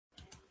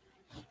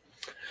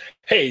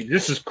Hey,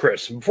 this is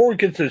Chris. Before we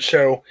get to the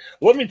show,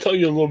 let me tell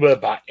you a little bit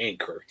about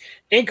Anchor.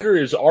 Anchor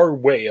is our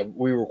way of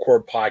we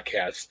record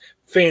podcasts.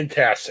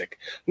 Fantastic.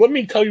 Let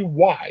me tell you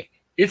why.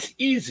 It's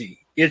easy.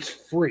 It's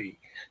free.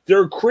 There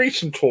are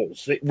creation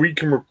tools where you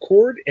can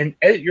record and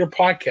edit your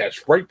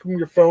podcast right from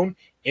your phone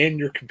and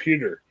your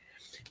computer.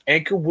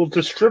 Anchor will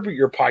distribute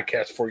your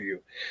podcast for you,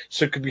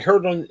 so it can be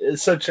heard on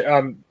such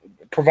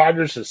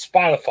providers as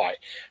Spotify,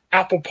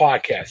 Apple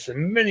Podcasts,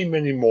 and many,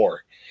 many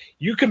more.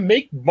 You can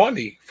make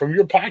money from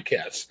your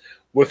podcast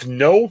with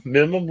no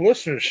minimum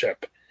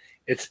listenership.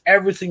 It's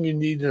everything you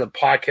need in a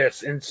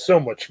podcast and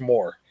so much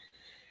more.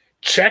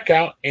 Check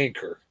out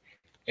Anchor,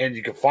 and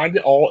you can find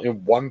it all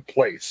in one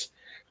place.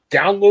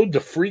 Download the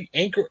free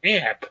Anchor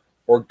app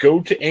or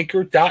go to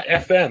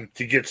anchor.fm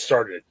to get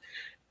started.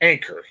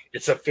 Anchor,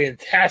 it's a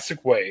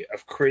fantastic way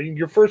of creating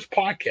your first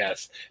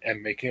podcast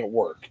and making it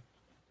work.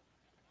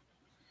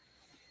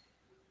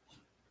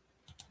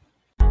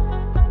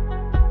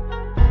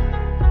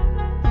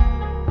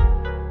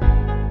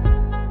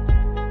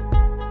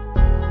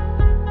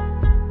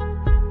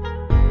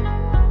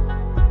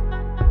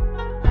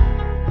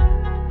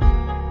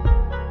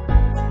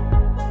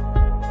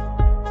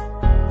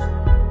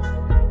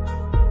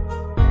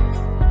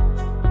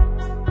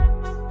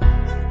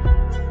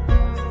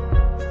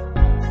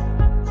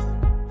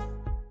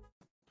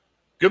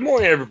 Good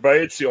morning, everybody.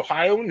 It's the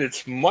Ohioan.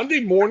 It's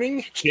Monday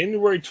morning,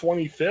 January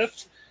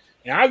 25th,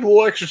 and I had a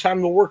little extra time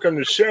to work on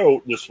the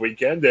show this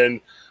weekend, and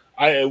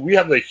we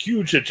have a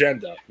huge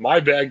agenda.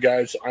 My bad,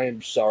 guys. I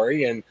am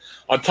sorry. And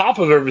on top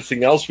of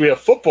everything else, we have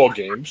football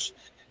games.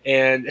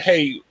 And,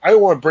 hey, I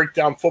don't want to break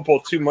down football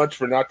too much.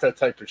 We're not that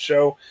type of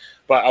show.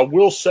 But I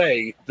will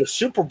say the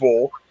Super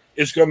Bowl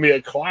is going to be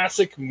a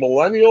classic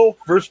millennial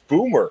versus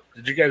boomer.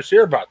 Did you guys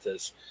hear about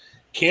this?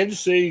 Kansas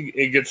City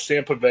against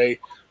Tampa Bay.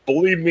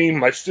 Believe me,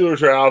 my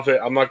Steelers are out of it.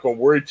 I'm not going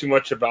to worry too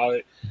much about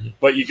it.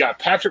 But you got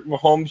Patrick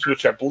Mahomes,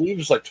 which I believe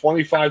is like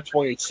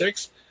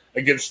 25-26,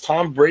 against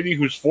Tom Brady,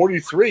 who's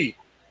 43.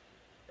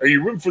 Are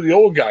you rooting for the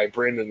old guy,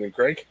 Brandon and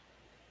Greg?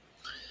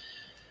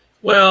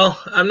 Well,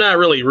 I'm not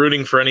really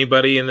rooting for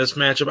anybody in this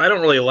matchup. I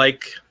don't really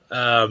like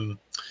Tom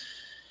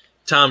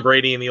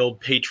Brady in the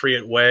old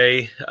Patriot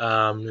way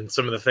and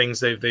some of the things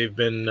they've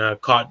been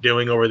caught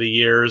doing over the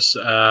years.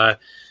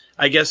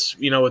 I guess,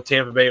 with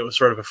Tampa Bay, it was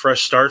sort of a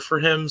fresh start for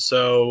him.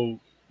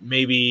 So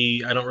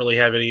maybe I don't really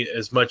have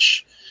as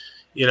much,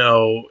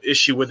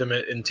 issue with him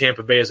in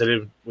Tampa Bay as I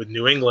did with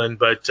New England.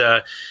 But,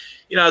 I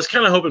was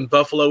kind of hoping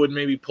Buffalo would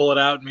maybe pull it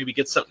out and maybe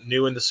get something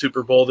new in the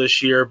Super Bowl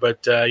this year.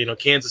 But,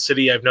 Kansas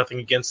City, I have nothing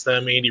against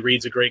them. Andy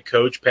Reid's a great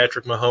coach.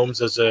 Patrick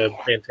Mahomes is a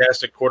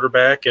fantastic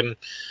quarterback. And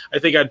I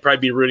think I'd probably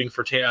be rooting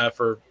for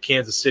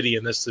Kansas City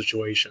in this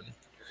situation.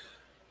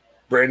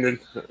 Brandon,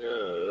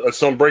 let's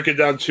don't break it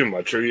down too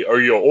much. Are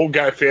you an old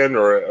guy fan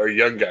or a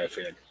young guy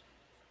fan?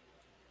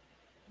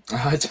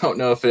 I don't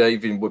know if I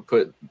even would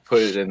put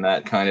it in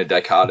that kind of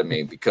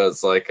dichotomy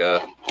because,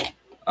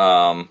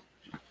 it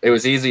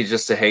was easy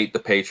just to hate the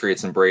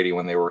Patriots and Brady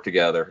when they were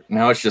together.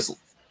 Now it's just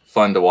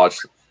fun to watch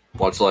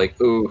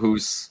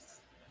who's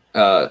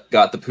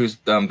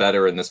done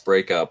better in this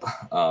breakup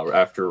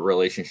after a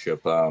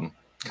relationship kind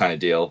of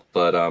deal.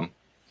 But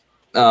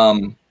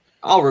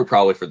I'll root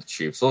probably for the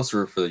Chiefs. Let's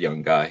root for the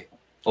young guy.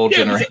 Old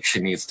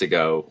generation needs to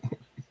go.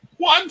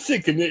 Well, I'm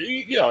thinking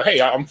that, hey,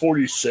 I'm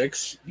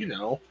 46,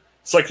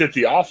 It's like at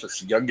the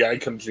office. The young guy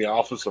comes in the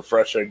office with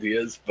fresh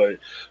ideas, but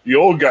the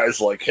old guy's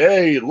like,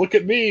 hey, look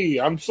at me.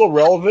 I'm still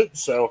relevant.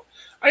 So,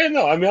 I don't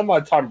know. I mean, I'm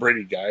not a Tom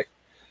Brady guy,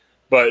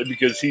 but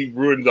because he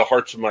ruined the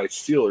hearts of my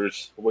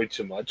Steelers way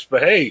too much.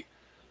 But, hey,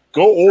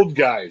 go old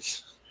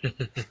guys. I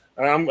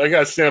got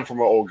to stand for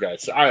my old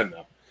guys. So I don't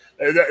know.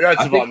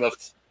 That's about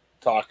enough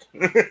talk.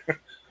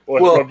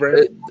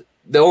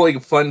 The only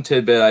fun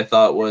tidbit I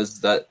thought was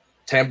that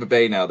Tampa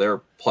Bay now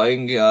they're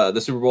playing the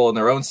Super Bowl in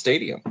their own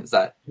stadium.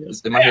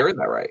 Am I hearing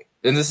that right?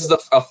 And this is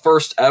a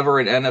first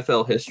ever in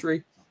NFL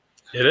history.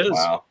 It is.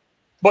 Wow.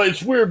 But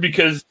it's weird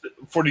because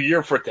for the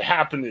year for it to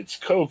happen, it's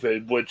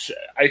COVID, which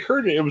I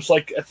heard it was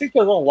like I think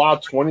they're going to allow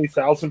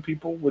 20,000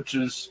 people, which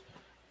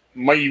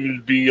might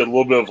even be a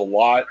little bit of a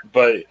lot,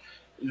 but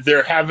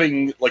they're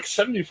having like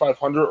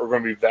 7,500 are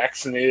going to be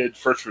vaccinated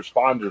first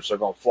responders are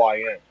going to fly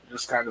in.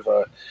 Just kind of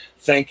a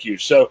thank you.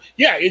 So,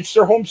 yeah, it's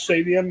their home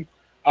stadium,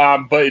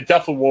 but it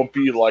definitely won't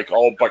be like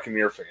all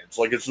Buccaneer fans.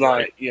 Like, it's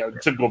not,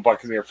 typical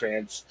Buccaneer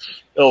fans.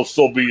 It'll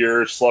still be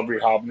your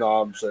celebrity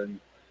hobnobs and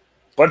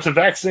a bunch of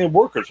vaccinated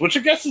workers, which I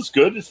guess is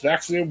good. It's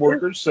vaccinated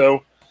workers,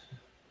 so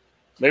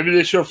maybe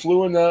they should have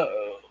flew in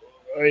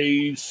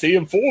a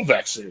stadium full of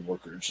vaccinated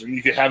workers. And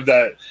you could have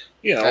that,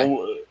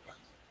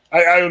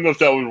 I don't know if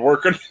that would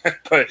work or not,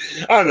 but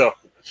I don't know.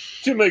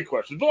 Too many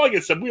questions. But like I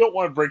said, we don't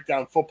want to break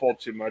down football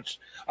too much.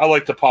 I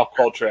like the pop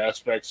culture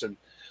aspects. And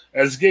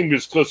as the game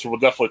gets closer, we'll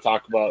definitely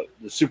talk about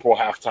the Super Bowl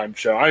halftime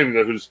show. I don't even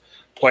know who's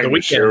playing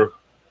this year.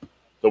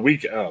 The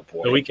weekend. Oh,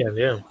 boy. The weekend,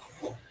 yeah.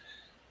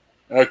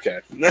 Okay.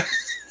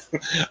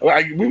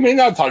 We may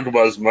not talk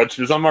about as much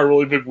because I'm not a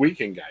really big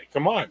weekend guy.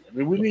 Come on. I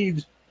mean, we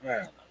need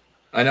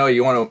 – I know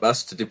you want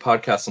us to do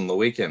podcasts on the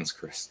weekends,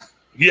 Chris.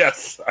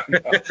 Yes.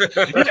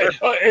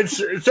 And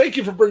thank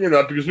you for bringing it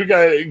up because we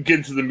got to get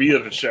into the meat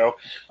of the show.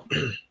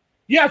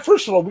 Yeah,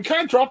 first of all, we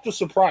kind of dropped the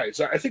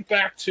surprise. I think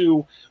back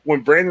to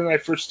when Brandon and I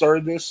first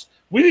started this,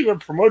 we didn't even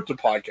promote the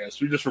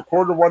podcast. We just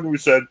recorded one and we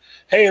said,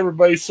 hey,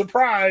 everybody,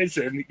 surprise.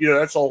 And,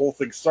 that's how the whole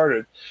thing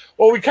started.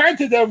 Well, we kind of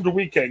did that over the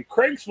weekend.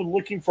 Craig's been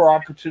looking for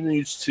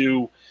opportunities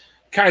to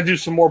kind of do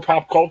some more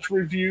pop culture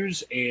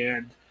reviews.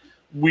 And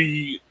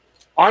we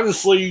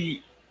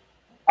honestly,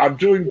 I'm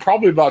doing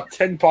probably about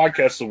 10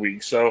 podcasts a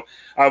week. So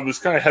I was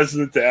kind of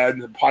hesitant to add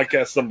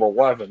podcast number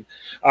 11.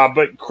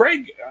 But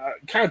Craig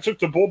kind of took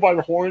the bull by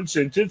the horns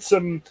and did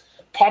some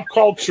pop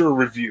culture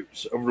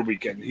reviews over the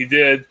weekend. He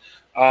did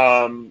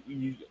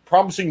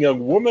Promising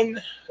Young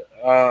Woman.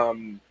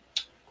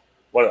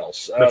 What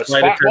else?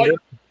 Spotlight.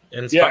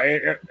 And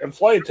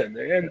Flight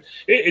Attendant. And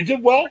it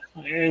did well.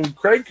 And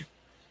Craig,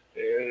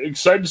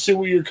 excited to see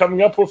what you're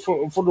coming up with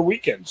for the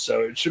weekend.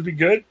 So it should be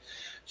good.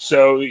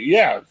 So,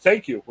 yeah,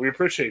 thank you. We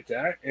appreciate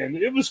that. And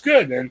it was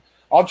good. And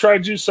I'll try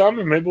to do some,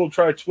 and maybe we'll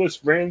try to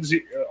twist Brandon's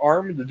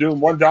arm into doing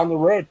one down the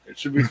road. It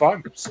should be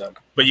fun. So.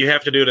 But you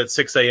have to do it at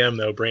 6 a.m.,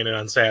 though, Brandon,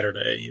 on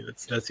Saturday.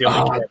 That's the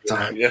only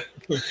time. Yeah.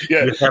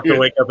 You have to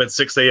wake up at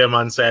 6 a.m.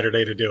 on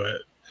Saturday to do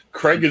it.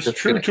 Craig is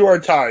true to our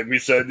time. He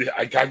said,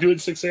 I got to do it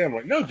at 6 a.m. I'm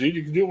like, no, dude,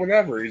 you can do it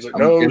whenever. He's like,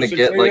 no, I'm going to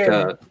get like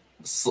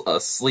a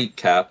sleep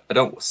cap. I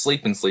don't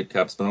sleep in sleep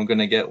caps, but I'm going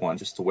to get one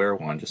just to wear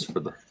one just for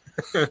the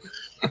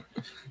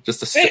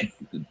just a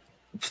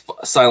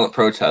silent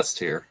protest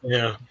here.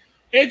 Yeah.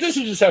 It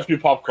doesn't just have to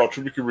be pop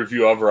culture. We can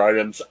review other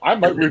items. I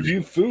might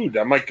review food.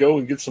 I might go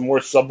and get some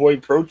more Subway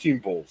protein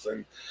bowls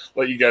and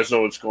let you guys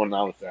know what's going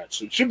on with that.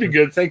 So it should be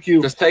good. Thank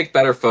you. Just take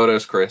better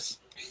photos, Chris.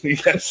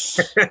 Yes.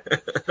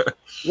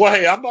 Well,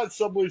 hey, I'm not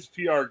Subway's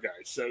PR guy,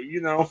 so,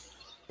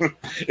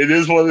 it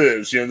is what it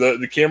is.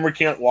 The camera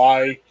can't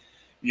lie.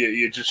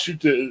 You just shoot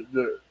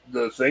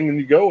the thing and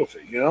you go with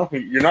it,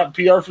 You're not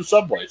PR for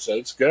Subway, so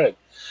it's good.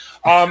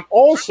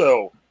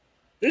 Also,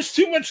 there's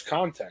too much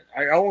content.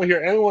 I only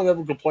hear anyone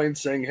ever complain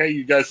saying, hey,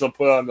 you guys don't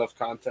put out enough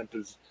content.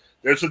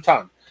 There's a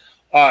ton.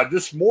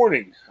 This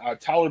morning,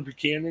 Tyler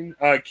Buchanan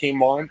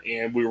came on,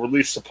 and we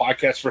released a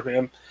podcast for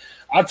him.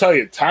 I'll tell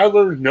you,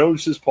 Tyler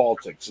knows his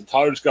politics, and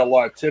Tyler's got a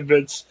lot of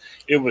tidbits.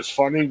 It was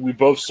funny. We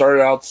both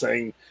started out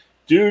saying,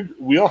 dude,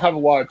 we don't have a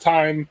lot of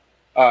time.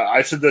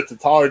 I said that to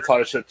Tyler.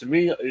 Tyler said to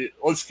me,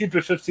 let's keep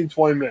it 15,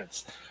 20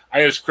 minutes.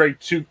 I asked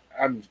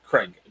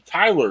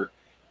Tyler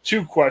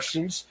 2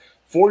 questions.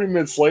 40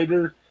 minutes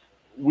later,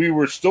 we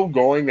were still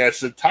going. I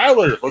said,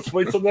 Tyler, let's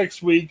wait till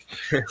next week.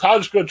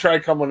 Tyler's going to try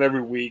to come on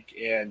every week,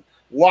 and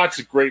lots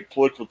of great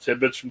political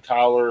tidbits from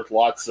Tyler,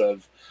 lots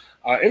of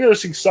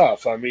interesting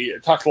stuff. I mean,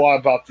 it talked a lot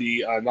about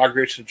the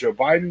inauguration of Joe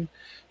Biden.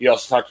 He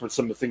also talked about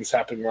some of the things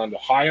happening around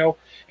Ohio.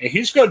 And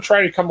he's going to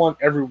try to come on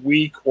every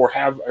week or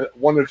have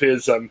one of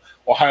his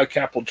Ohio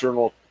Capitol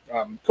Journal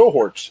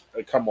cohorts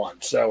come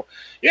on. So,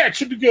 yeah, it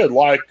should be good. A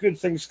lot of good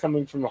things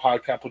coming from the Ohio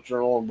Capitol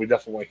Journal, and we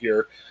definitely want to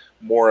hear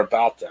more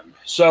about them.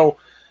 So,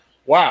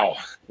 wow,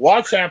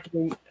 lots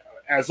happening.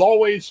 As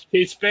always,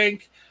 Chase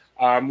Bank.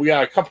 We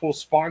got a couple of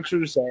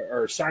sponsors that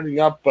are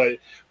signing up, but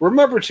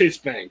remember Chase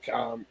Bank.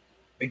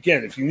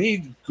 Again, if you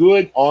need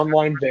good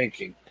online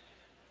banking,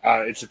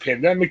 it's a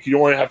pandemic. You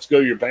don't want to have to go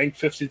to your bank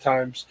 50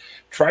 times.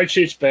 Try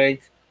Chase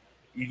Bank.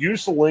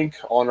 Use the link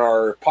on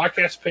our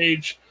podcast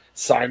page.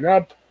 Sign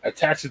up.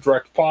 Attach a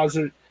direct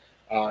deposit.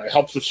 It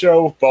helps the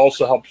show, but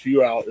also helps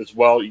you out as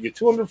well. You get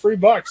 $200 free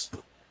bucks.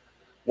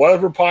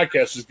 Whatever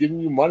podcast is giving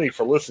you money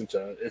for listening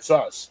to it, it's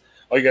us.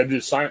 All you got to do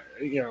is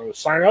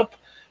sign up,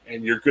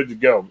 and you're good to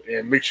go.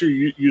 And make sure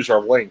you use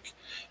our link.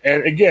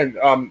 And again,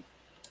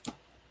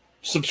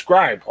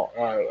 subscribe.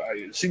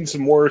 I've seen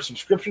some more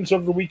subscriptions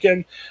over the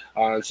weekend.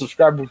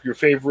 Subscribe with your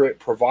favorite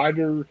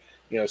provider,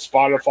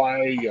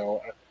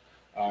 Spotify,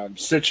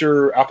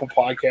 Stitcher, Apple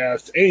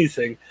Podcasts,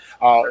 anything.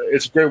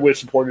 It's a great way of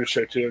supporting the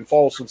show too. And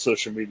follow us on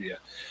social media.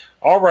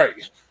 All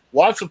right.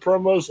 Lots of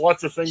promos,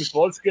 lots of things.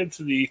 But let's get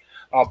to the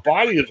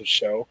body of the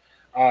show.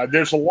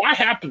 There's a lot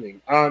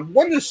happening.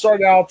 Wanted to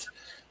start out.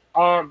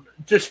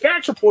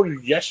 Dispatch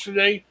reported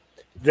yesterday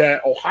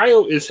that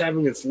Ohio is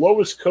having its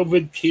lowest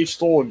COVID case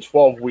toll in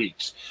 12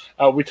 weeks.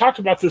 We talked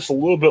about this a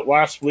little bit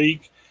last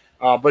week,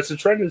 but it's a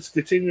trend that's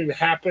continuing to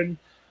happen.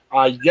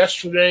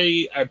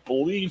 Yesterday, I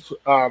believe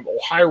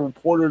Ohio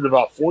reported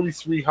about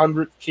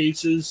 4,300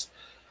 cases.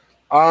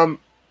 Brandon,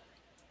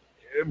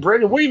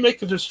 what do you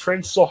make of this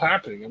trend still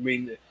happening? I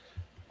mean,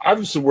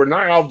 obviously, we're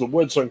not out of the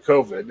woods on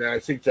COVID, and I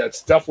think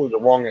that's definitely the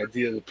wrong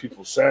idea that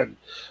people said.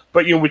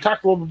 But, we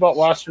talked a little bit about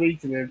last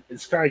week, and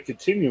it's kind of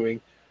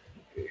continuing.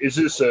 Is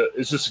this a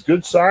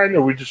good sign, or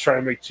are we just trying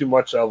to make too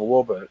much out of a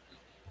little bit?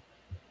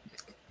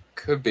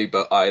 Could be,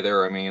 but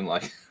either. I mean,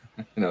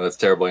 that's a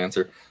terrible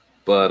answer.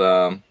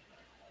 But,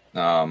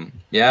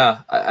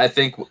 yeah, I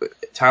think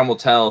time will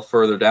tell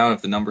further down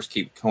if the numbers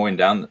keep going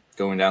down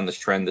this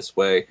trend this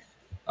way.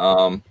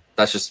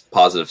 That's just a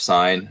positive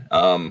sign.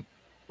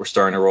 We're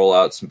starting to roll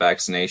out some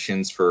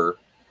vaccinations for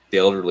the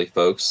elderly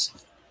folks.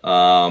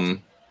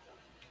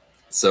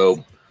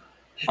 So,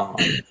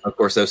 of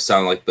course, those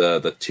sound like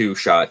the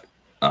 2-shot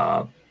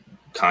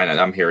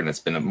I'm hearing it's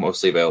been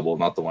mostly available,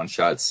 not the one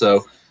shot.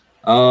 So,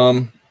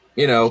 I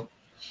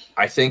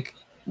think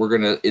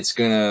it's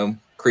gonna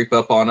creep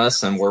up on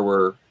us, and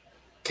where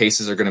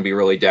cases are going to be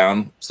really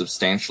down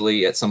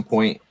substantially at some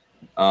point.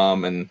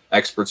 And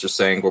experts are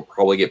saying we'll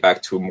probably get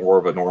back to more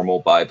of a normal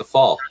by the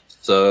fall.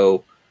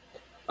 So,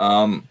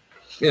 a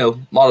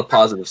lot of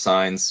positive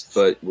signs,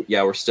 but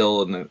yeah, we're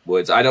still in the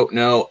woods. I don't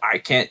know.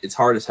 It's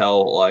hard to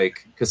tell,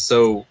 because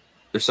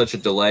there's such a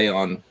delay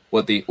on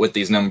what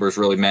these numbers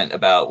really meant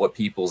about what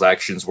people's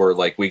actions were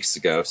like weeks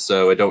ago.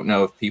 So I don't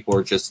know if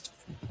people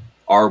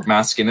are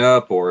masking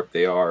up, or if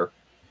they are,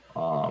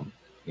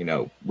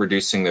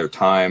 reducing their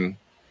time,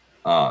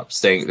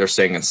 they're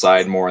staying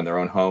inside more in their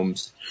own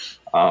homes.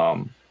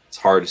 It's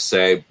hard to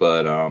say,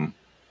 but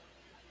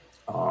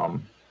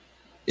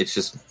it's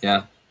just,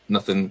 yeah,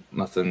 nothing,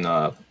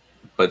 but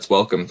it's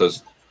welcome,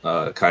 those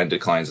kind of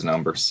declines in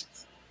numbers.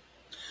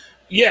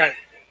 Yeah,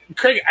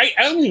 Craig, I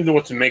don't even know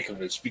what to make of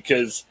this,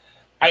 because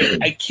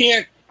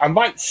I'm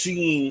not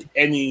seeing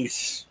any,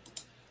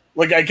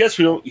 I guess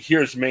we don't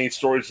hear as many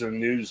stories in the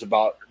news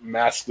about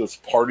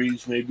maskless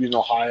parties maybe in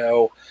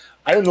Ohio.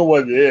 I don't know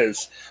what it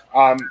is.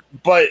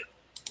 But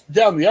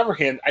then on the other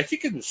hand, I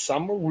think in the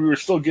summer we were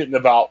still getting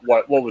about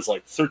what was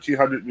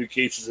 1,300 new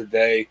cases a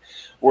day,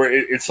 where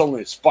it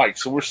suddenly spiked.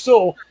 So we're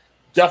still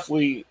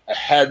definitely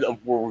ahead of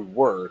where we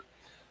were.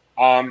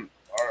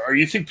 Are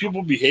you think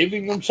people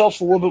behaving themselves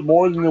a little bit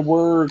more than they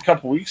were a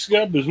couple weeks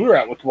ago? Because we were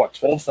at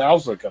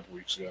 12,000 a couple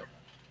weeks ago.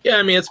 Yeah,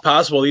 I mean, it's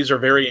possible. These are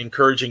very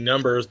encouraging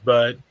numbers,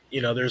 but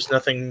there's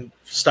nothing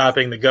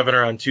stopping the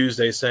governor on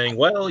Tuesday saying,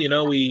 well,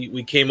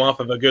 we came off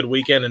of a good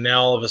weekend, and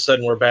now all of a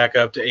sudden we're back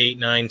up to 8,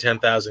 9,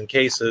 10,000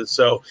 cases.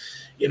 So,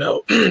 you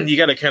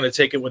got to kind of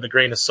take it with a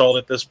grain of salt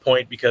at this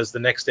point, because the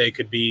next day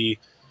could be,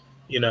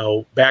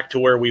 back to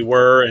where we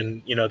were,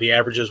 and, the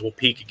averages will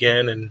peak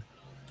again. And,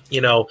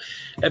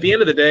 at the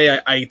end of the day,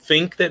 I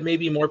think that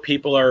maybe more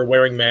people are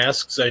wearing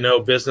masks. I know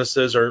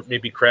businesses are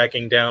maybe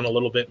cracking down a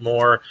little bit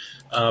more.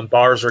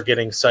 Bars are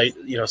getting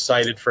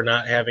cited for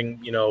not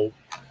having,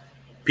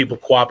 people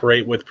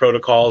cooperate with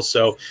protocols.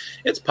 So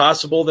it's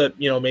possible that,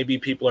 maybe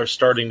people are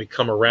starting to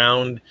come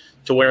around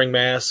to wearing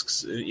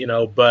masks,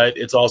 but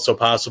it's also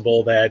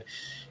possible that,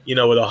 with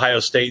Ohio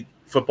State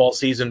football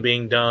season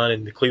being done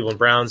and the Cleveland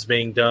Browns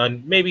being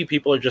done, maybe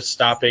people are just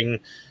stopping,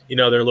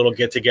 their little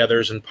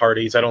get-togethers and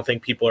parties. I don't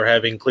think people are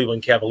having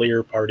Cleveland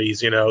Cavalier parties,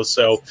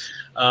 so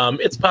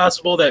it's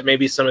possible that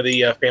maybe some of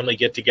the family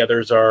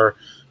get-togethers are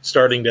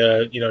starting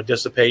to,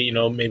 dissipate,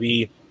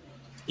 maybe,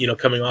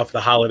 coming off the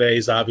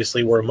holidays.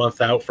 Obviously, we're a month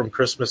out from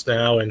Christmas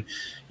now, and,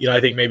 I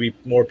think maybe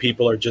more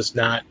people are just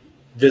not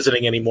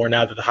visiting anymore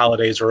now that the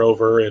holidays are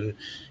over, and,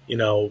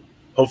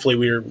 hopefully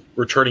we're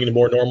returning to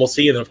more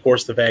normalcy. And, of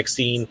course, the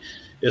vaccine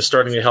is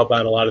starting to help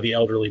out a lot of the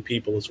elderly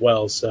people as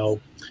well. So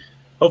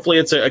hopefully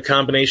it's a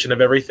combination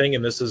of everything,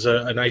 and this is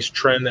a nice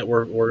trend that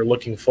we're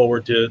looking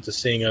forward to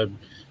seeing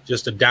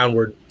just a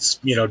downward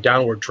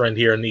trend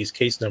here in these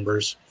case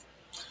numbers.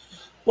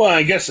 Well,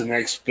 I guess the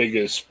next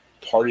biggest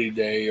party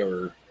day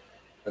or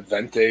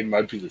event day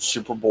might be the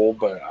Super Bowl,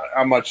 but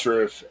I'm not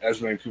sure if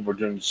as many people are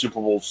doing Super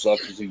Bowl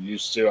stuff as they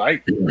used to.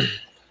 I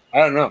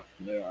don't know.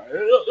 Yeah,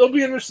 it'll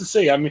be interesting to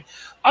see. I mean,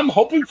 I'm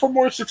hoping for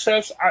more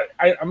success.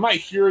 I'm not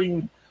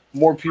hearing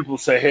more people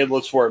say, "Hey,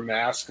 let's wear a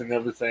mask and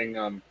everything."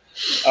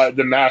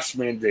 The mask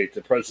mandate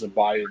that President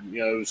Biden,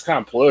 it was kind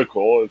of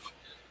political. If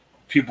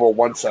people on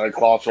one side of the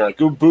cloth are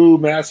like, "Oh, boo,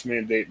 mask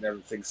mandate" and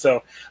everything.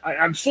 So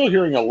I'm still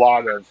hearing a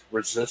lot of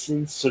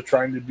resistance to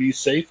trying to be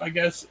safe, I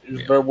guess is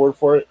a better word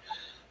for it.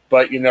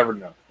 But you never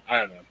know. I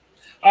don't know.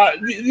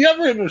 The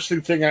other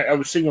interesting thing I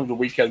was seeing over the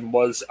weekend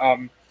was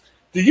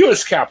the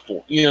U.S.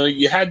 Capitol.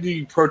 You had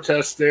the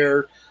protest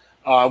there.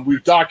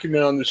 We've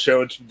documented on the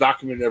show, it's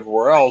documented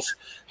everywhere else,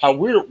 how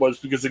weird it was,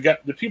 because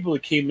the people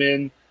that came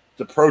in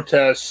to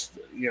protest,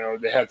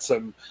 they had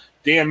some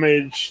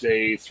damage,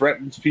 they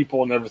threatened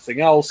people and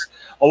everything else.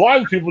 A lot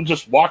of people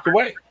just walked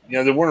away.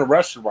 They weren't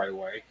arrested right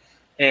away.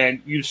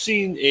 And you've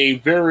seen a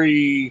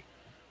very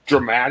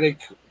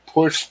dramatic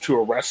push to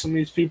arrest some of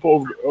these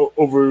people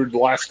over the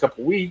last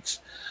couple of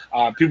weeks.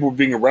 People were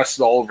being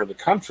arrested all over the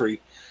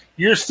country.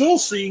 You're still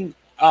seeing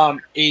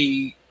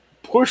a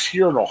push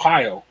here in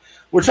Ohio,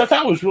 which I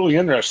thought was really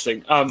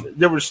interesting.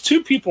 There was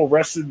 2 people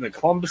arrested in the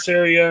Columbus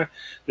area.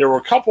 There were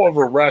a couple of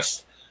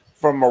arrests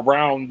from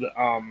around,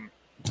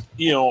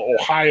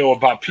 Ohio,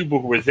 about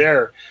people who were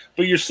there.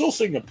 But you're still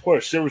seeing a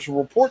push. There was a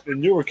report in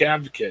the Newark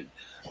Advocate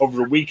over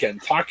the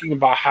weekend talking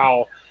about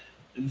how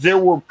there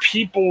were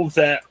people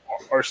that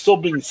are still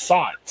being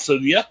sought. So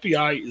the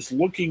FBI is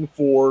looking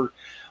for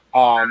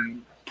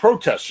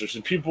protesters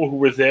and people who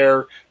were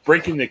there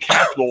breaking the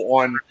Capitol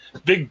on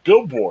big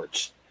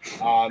billboards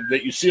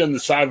that you see on the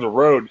side of the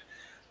road.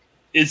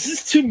 Is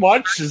this too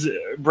much?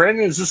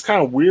 Brandon, is this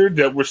kind of weird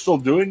that we're still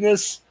doing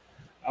this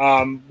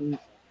a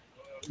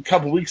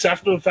couple weeks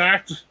after the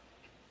fact?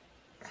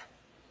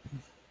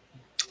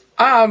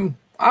 I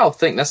don't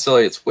think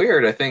necessarily it's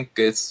weird. I think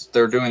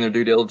they're doing their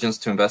due diligence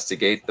to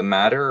investigate the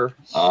matter.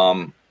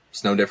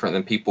 It's no different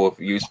than people have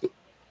used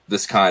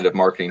this kind of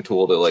marketing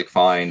tool to like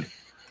find,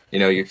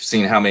 you've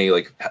seen how many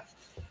like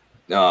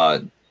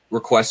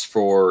requests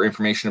for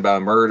information about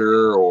a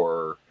murder,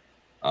 or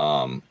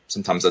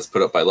sometimes that's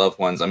put up by loved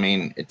ones. I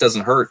mean, it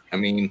doesn't hurt. I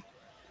mean,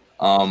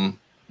 no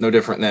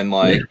different than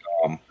like,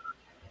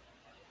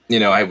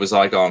 I was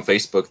like on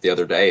Facebook the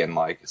other day, and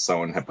like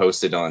someone had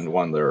posted on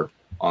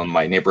on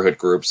my neighborhood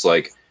groups,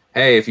 like,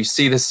 hey, if you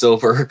see the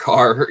silver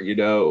car,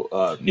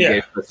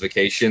 gave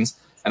specifications.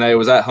 And I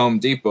was at Home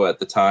Depot at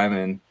the time,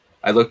 and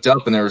I looked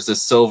up, and there was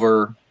this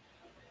silver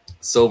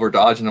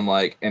Dodge, and I'm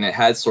like, and it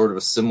had sort of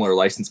a similar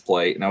license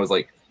plate, and I was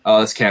like,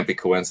 oh, this can't be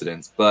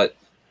coincidence. But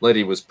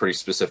Liddy was pretty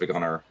specific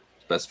on her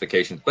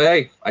specifications. But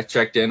hey, I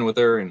checked in with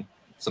her, and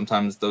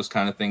sometimes those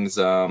kind of things,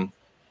 these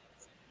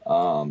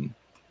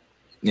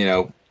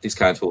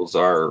kind of tools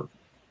are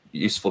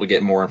useful to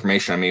get more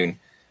information. I mean,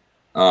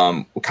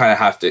 they kind of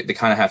have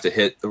to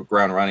hit the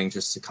ground running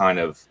just to kind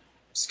of,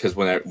 because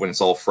when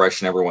it's all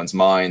fresh in everyone's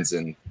minds,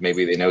 and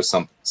maybe they know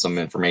some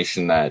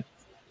information that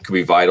could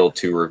be vital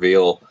to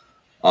reveal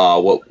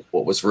what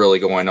was really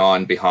going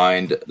on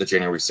behind the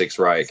January 6th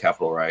riot,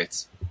 Capitol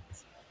riots.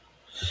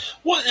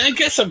 Well, I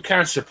guess I'm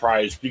kind of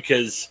surprised,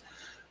 because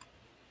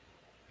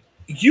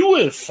you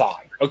would have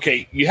thought,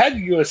 okay, you had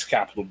the U.S.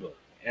 Capitol building,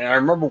 and I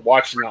remember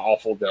watching that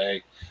awful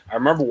day. I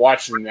remember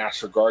watching the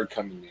National Guard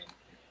coming in,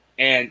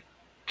 and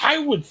I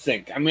would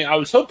think, I mean, I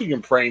was hoping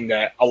and praying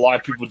that a lot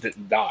of people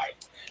didn't die,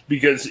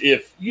 because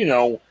if,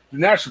 the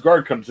National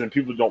Guard comes in,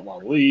 people don't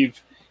want to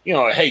leave,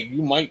 hey,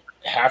 you might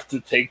have to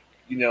take,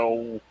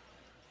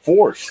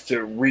 force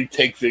to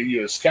retake the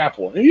U.S.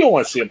 Capitol, and you don't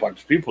want to see a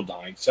bunch of people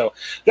dying. So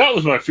that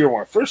was my fear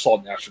when I first saw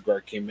the National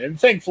Guard came in.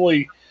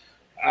 Thankfully,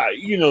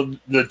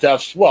 the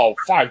deaths,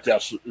 5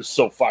 deaths is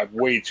still 5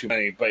 way too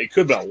many, but it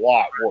could have been a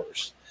lot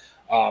worse.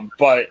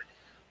 But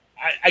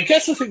I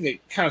guess the thing that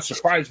kind of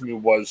surprised me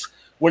was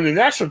when the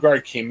National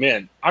Guard came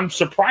in, I'm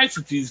surprised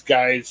that these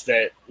guys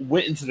that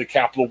went into the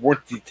Capitol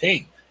weren't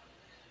detained,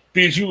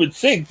 because you would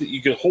think that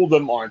you could hold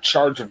them on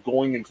charge of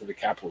going into the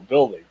Capitol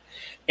building.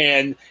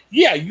 And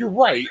yeah, you're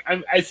right.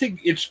 I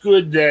think it's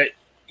good that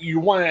you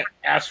want to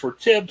ask for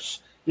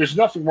tips. There's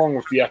nothing wrong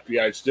with the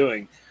FBI's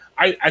doing.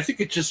 I think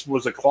it just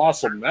was a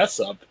colossal mess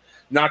up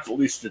not to at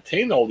least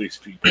detain all these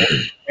people,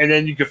 and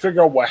then you can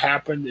figure out what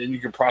happened and you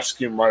can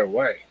prosecute them right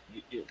away.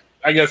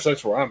 I guess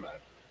that's where I'm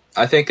at.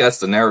 I think that's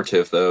the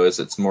narrative, though, is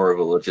it's more of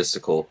it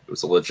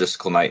was a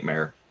logistical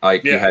nightmare.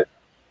 You had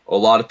a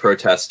lot of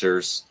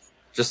protesters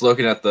just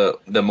looking at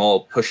them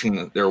all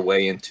pushing their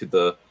way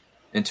into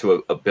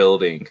a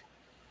building,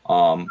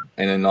 and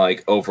then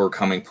like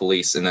overcoming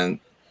police, and then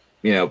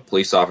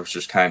police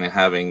officers kind of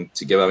having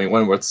to give. I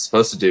mean, what's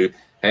supposed to do?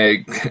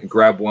 Hey,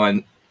 grab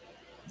one,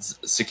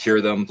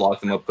 secure them, block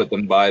them up, put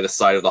them by the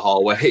side of the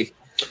hallway.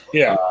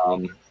 Yeah.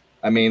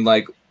 I mean,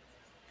 like,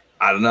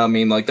 I don't know. I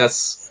mean, like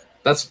that's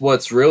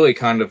what's really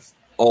kind of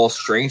all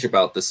strange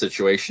about this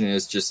situation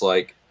is just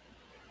like,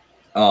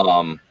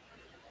 what's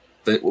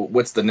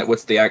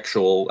the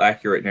actual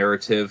accurate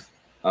narrative?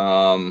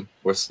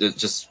 Was it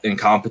just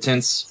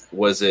incompetence?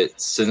 Was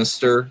it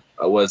sinister?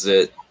 Was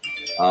it,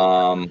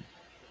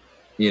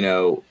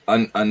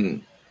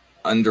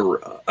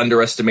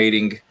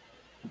 underestimating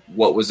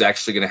what was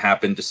actually going to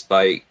happen,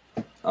 despite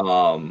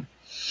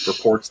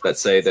reports that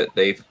say that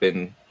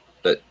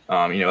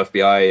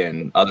FBI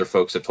and other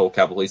folks have told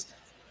Capitol Police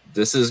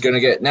this is going to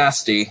get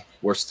nasty.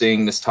 We're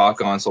seeing this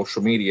talk on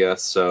social media,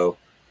 so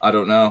I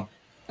don't know.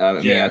 I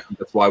think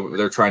that's why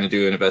they're trying to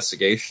do an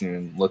investigation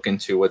and look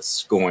into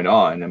what's going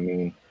on. I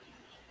mean,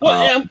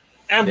 but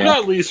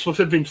at least with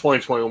it being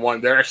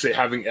 2021, they're actually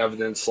having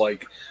evidence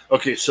like,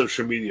 okay,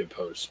 social media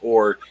posts,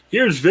 or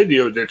here's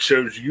video that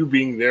shows you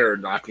being there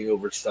knocking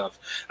over stuff.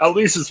 At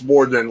least it's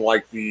more than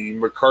like the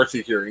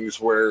McCarthy hearings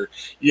where,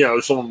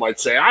 someone might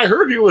say, I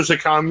heard he was a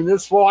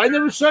communist. Well, I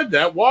never said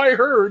that. Well, I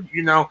heard,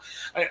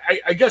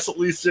 I guess at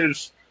least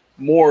there's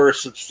more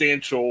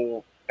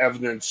substantial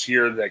evidence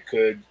here that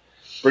could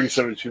bring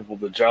some of these people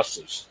to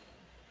justice.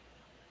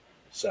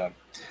 So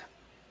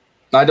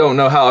I don't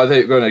know how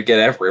they're going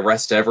to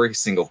arrest every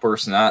single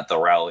person at the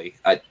rally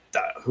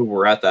who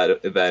were at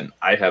that event.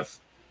 I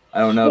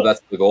don't know if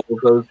that's the goal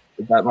of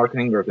that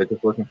marketing, or if they're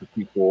just looking for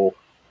people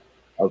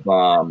of.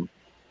 Well,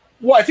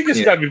 I think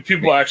it's got to be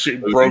people actually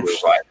broke.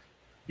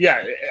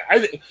 Yeah,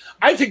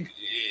 I think.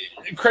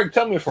 Craig,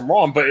 tell me if I'm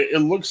wrong, but it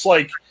looks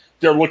like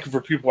they're looking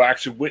for people who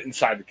actually went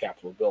inside the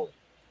Capitol building.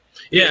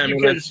 Yeah,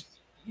 because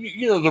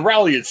the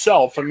rally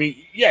itself. I mean,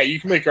 yeah, you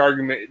can make an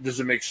argument. Does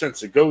it make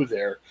sense to go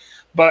there?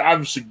 But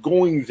obviously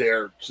going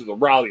there to the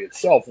rally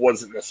itself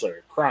wasn't necessarily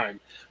a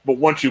crime. But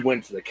once you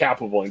went to the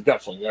Capitol building,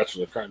 definitely that's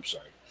where the crime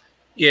started.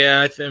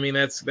 Yeah, I mean,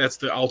 that's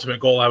the ultimate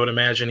goal, I would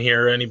imagine,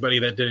 here. Anybody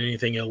that did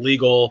anything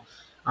illegal,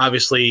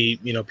 obviously,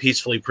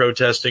 peacefully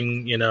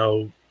protesting,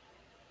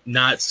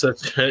 not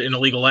such an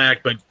illegal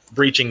act, but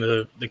breaching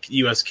the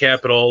U.S.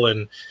 Capitol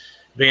and,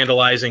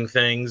 vandalizing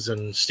things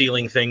and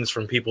stealing things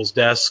from people's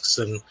desks,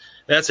 and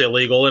that's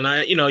illegal.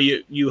 And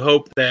you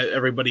hope that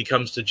everybody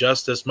comes to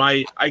justice.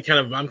 I'm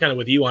kind of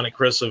with you on it,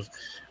 Chris, of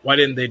why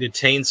didn't they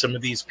detain some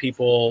of these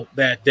people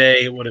that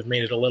day? It would have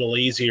made it a little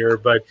easier,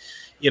 but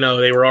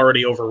they were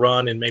already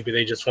overrun, and maybe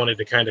they just wanted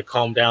to kind of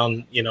calm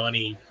down,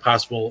 any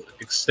possible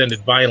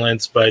extended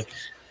violence. But,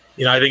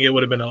 I think it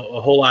would have been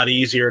a whole lot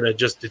easier to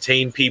just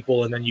detain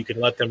people, and then you can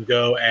let them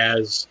go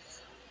as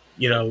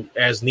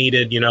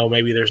needed.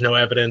 Maybe there's no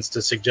evidence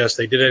to suggest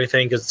they did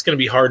anything, because it's going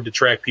to be hard to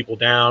track people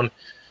down.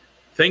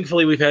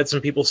 Thankfully, we've had some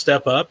people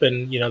step up,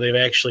 and, they've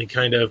actually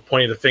kind of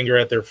pointed the finger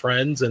at their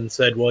friends and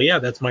said, well, yeah,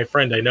 that's my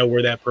friend. I know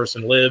where that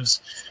person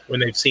lives,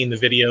 when they've seen the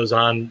videos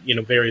on,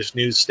 various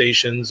news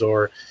stations,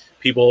 or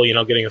people,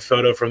 getting a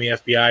photo from the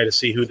FBI to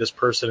see who this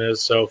person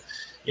is. So,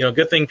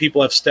 good thing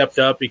people have stepped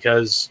up,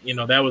 because,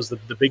 that was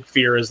the big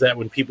fear, is that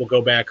when people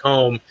go back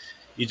home,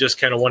 you just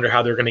kind of wonder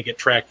how they're going to get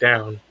tracked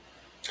down.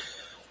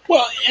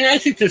 Well, and I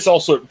think this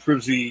also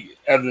proves the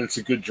evidence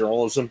of good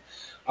journalism,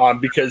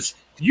 because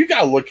you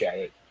got to look at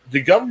it.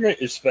 The government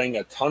is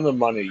spending a ton of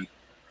money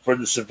for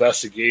this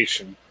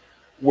investigation,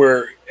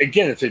 where,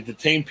 again, if they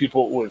detained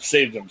people, it would have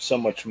saved them so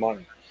much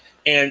money.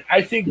 And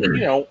I think,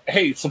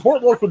 hey,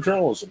 support local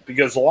journalism,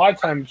 because a lot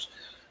of times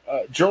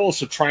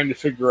journalists are trying to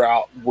figure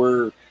out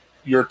where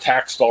your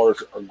tax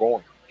dollars are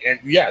going. And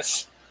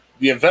yes,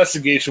 the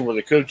investigation where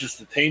they could just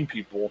detain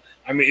people,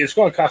 I mean, it's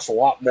going to cost a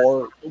lot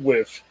more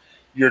with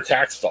your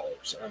tax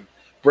dollars.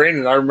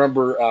 Brandon, I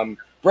remember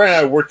Brandon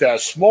and I worked at a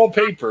small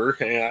paper,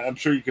 and I'm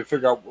sure you can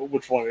figure out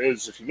which one it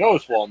is if you know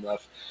us well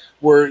enough,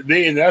 where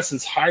they, in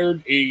essence,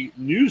 hired a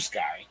news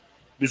guy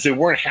because they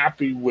weren't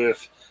happy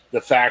with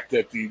the fact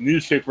that the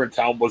newspaper in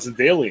town wasn't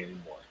daily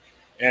anymore.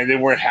 And they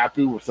weren't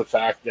happy with the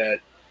fact that,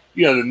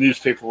 the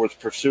newspaper was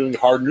pursuing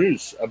hard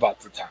news about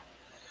the town.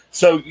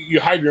 So you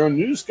hired your own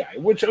news guy,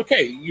 which,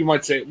 okay, you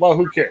might say, well,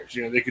 who cares?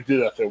 They could do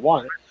that if they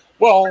want.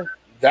 Well,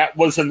 that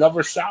was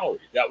another salary.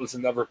 That was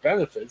another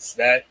benefits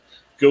that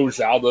goes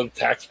out of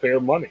taxpayer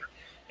money.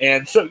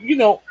 And so,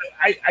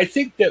 I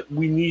think that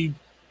we need,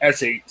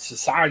 as a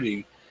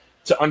society,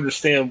 to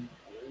understand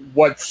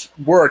where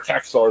our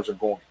tax dollars are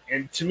going.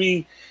 And to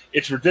me,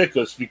 it's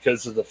ridiculous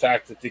because of the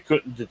fact that they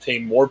couldn't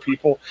detain more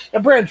people.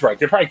 And Brand's right.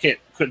 They probably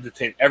couldn't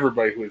detain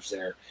everybody who was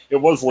there. It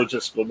was a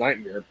logistical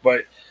nightmare,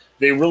 but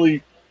they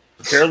really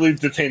barely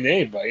detained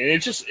anybody.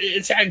 And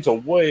it's adding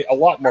to a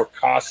lot more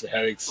costs and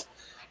headaches.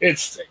 It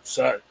stinks.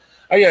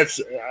 I guess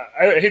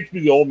I hate to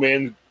be the old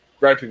man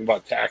griping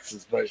about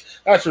taxes, but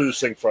that's where this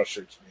thing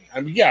frustrates me.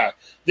 I mean, yeah,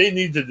 they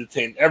need to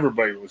detain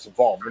everybody who was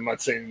involved. I'm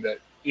not saying that,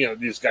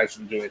 these guys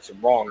didn't do anything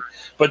wrong,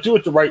 but do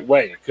it the right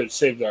way. It could have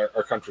saved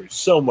our country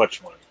so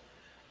much money.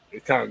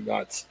 It's kind of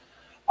nuts.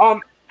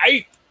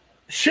 I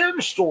shared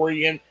a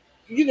story, and,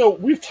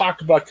 we've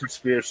talked about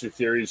conspiracy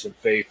theories and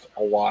faith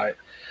a lot.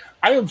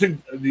 I don't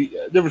think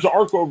there was an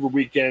article over the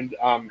weekend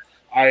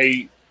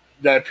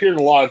that appeared in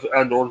a lot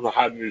of Northern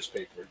Ohio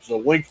newspapers. The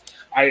link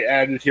I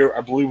added here,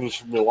 I believe, was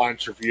from the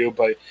Alliance Review,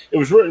 but it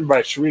was written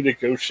by Sharita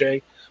Gaucher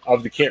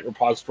of the Canton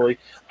Repository.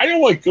 I don't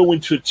want to go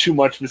into it too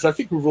much because I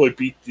think we've really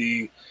beat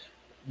the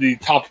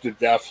topic to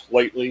death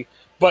lately.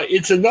 But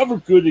it's another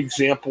good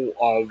example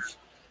of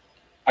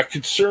a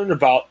concern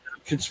about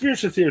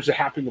conspiracy theories that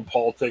happen in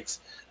politics.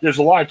 There's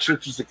a lot of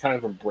churches that kind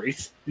of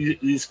embrace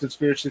these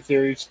conspiracy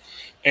theories,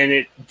 and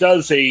it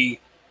does a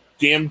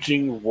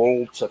damaging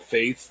role to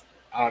faith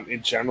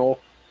in general.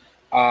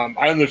 I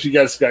don't know if you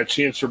guys got a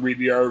chance to read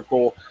the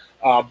article,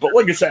 but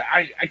like I said,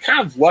 I kind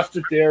of left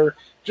it there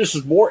just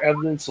as more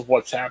evidence of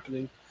what's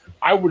happening.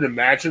 I would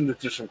imagine that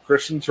there's some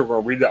Christians who are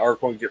going to read the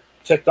article and get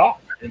ticked off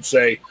and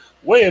say,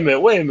 wait a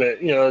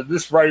minute,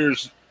 this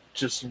writer's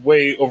just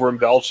way over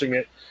embellishing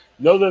it.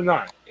 No, they're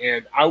not.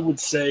 And I would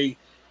say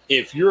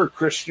if you're a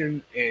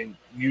Christian and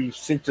you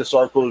think this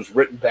article is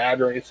written bad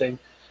or anything,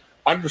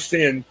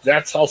 understand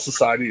that's how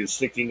society is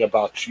thinking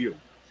about you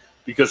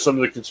because some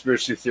of the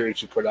conspiracy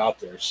theories you put out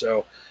there.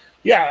 So,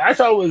 yeah, I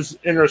thought it was an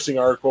interesting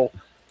article.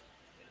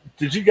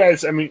 Did you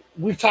guys,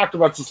 we've talked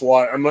about this a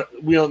lot.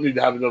 We don't need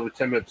to have another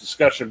 10-minute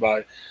discussion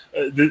about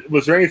it.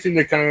 Was there anything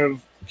that kind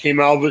of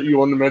came out of it you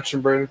wanted to mention,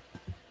 Brandon?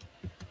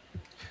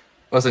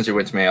 Well, since you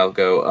went to me, I'll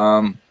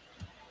go.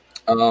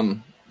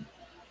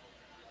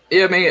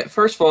 Yeah,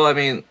 first of all,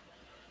 I've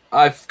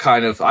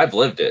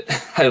lived it.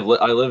 I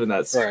live in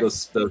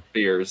those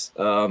fears.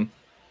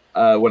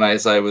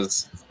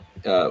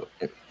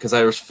 Because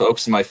I was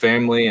folks in my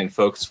family and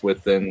folks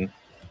within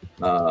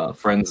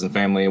friends and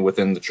family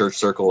within the church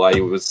circle I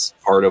was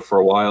part of for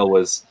a while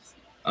was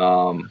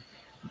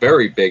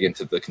very big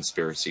into the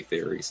conspiracy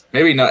theories.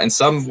 Maybe not, and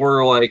some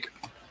were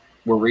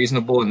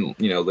reasonable and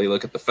they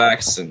look at the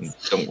facts and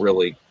don't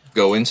really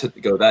go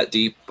that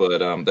deep.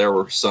 But there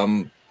were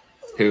some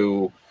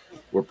who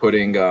were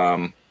putting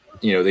the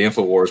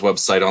InfoWars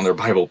website on their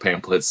Bible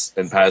pamphlets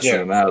and passing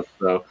them out.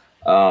 So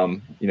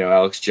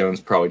Alex Jones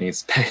probably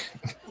needs to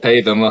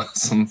pay them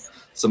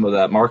some of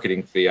that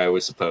marketing fee, I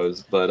would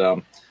suppose.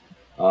 But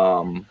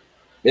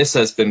this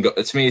has been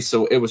to me.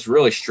 So it was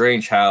really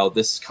strange how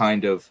this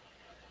kind of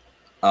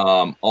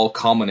all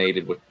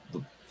culminated with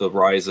the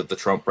rise of the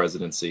Trump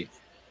presidency.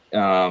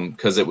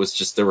 Because it was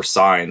just, there were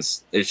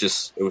signs. It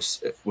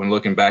was, when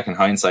looking back in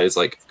hindsight, it's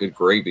like, good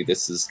gravy.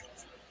 This has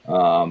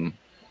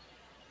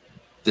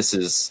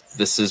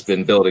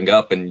been building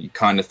up, and you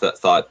kind of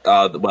thought,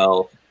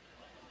 well,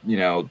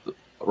 the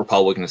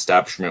Republican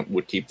establishment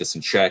would keep this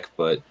in check,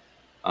 but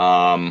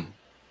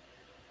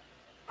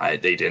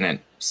they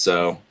didn't.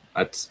 So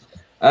I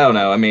don't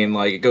know. I mean,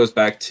 like, it goes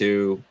back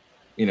to,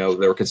 there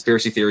were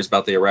conspiracy theories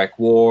about the Iraq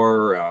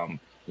War,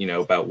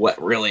 about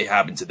what really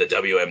happened to the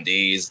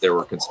WMDs. There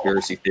were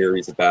conspiracy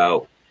theories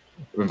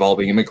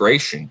involving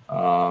immigration,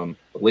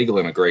 illegal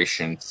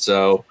immigration.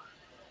 So,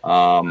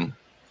 and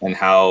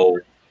how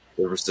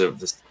there was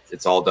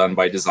it's all done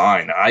by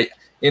design.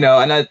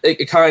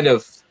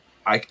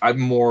 I'm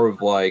more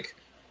of like,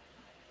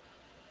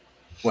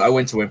 I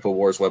went to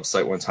InfoWars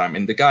website one time,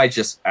 and the guy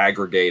just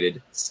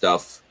aggregated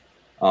stuff,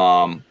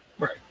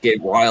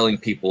 riling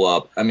people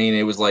up. I mean,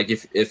 it was like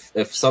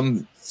if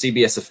some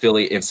CBS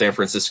affiliate in San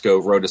Francisco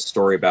wrote a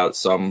story about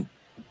some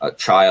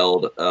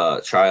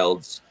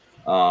child's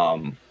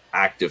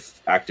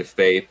active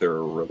faith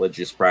or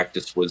religious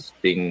practice was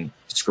being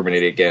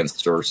discriminated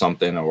against or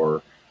something,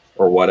 or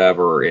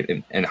whatever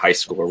in high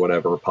school or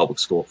whatever, public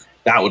school,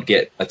 that would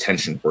get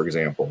attention, for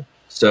example.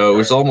 So it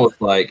was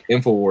almost like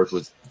InfoWars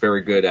was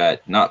very good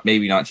at not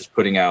just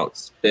putting out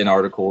spin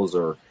articles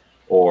or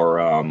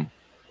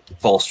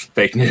false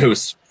fake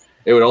news.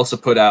 It would also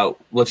put out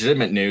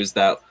legitimate news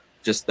that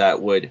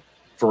would,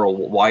 for a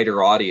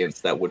wider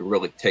audience, that would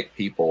really tick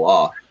people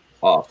off.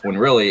 When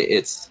really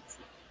it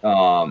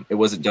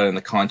wasn't done in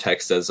the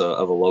context of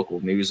a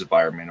local news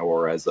environment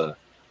or as a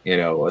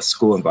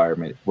school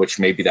environment, which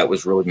maybe that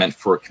was really meant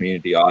for a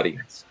community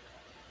audience.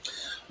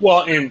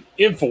 Well, and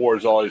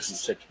InfoWars always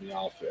has ticked me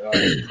off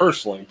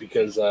personally,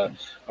 because a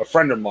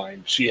friend of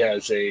mine, she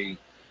has a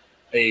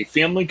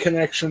family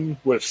connection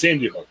with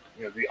Sandy Hook,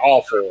 the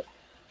awful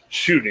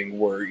shooting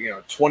where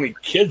 20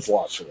 kids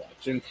lost their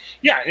lives. And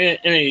yeah, in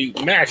a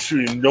mass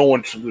shooting, no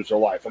one should lose their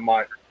life. I'm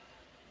not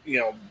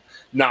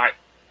not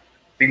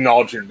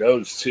acknowledging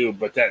those too,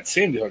 but that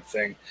Sandy Hook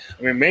thing,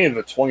 I mean, many of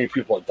the 20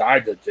 people that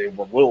died that day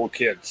were little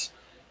kids,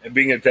 and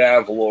being a dad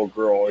of a little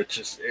girl,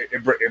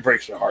 it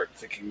breaks my heart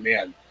thinking,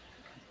 man,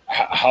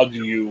 how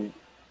do you,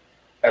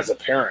 as a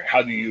parent,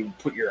 how do you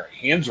put your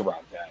hands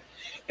around that?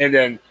 And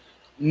then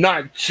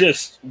not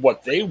just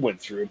what they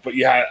went through, but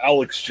you had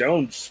Alex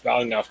Jones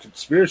spouting off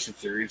conspiracy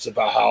theories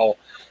about how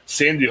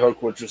Sandy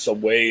Hook was just a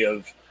way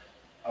of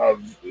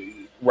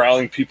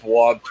rallying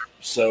people up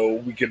so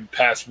we could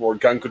pass more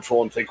gun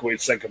control and take away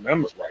Second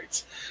Amendment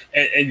rights.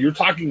 And you're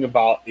talking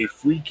about a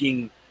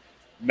freaking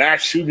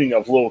mass shooting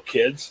of little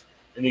kids,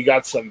 and you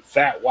got some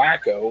fat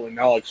wacko and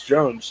Alex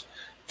Jones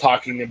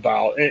talking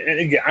about, and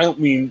again, I don't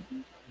mean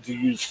to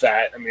use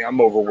fat. I mean,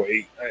 I'm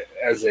overweight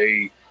as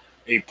a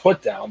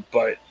put down,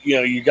 but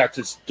you got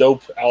this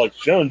dope Alex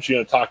Jones,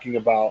 talking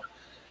about,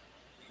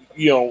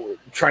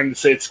 trying to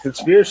say it's a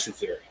conspiracy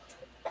theory,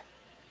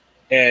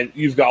 and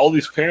you've got all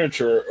these parents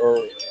are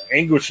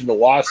anguishing the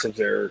loss of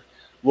their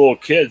little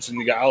kids, and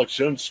you got Alex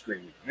Jones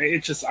screaming.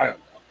 It's just, I don't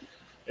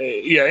know.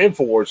 Yeah,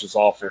 InfoWars is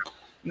awful.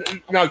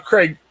 Now,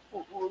 Craig,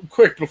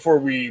 quick before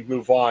we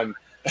move on,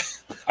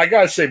 I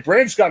gotta say,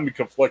 Brand's got me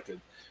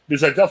conflicted,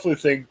 because I definitely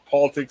think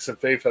politics and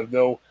faith have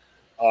no,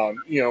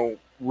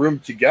 room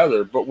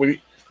together. But when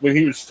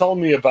he was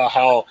telling me about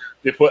how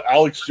they put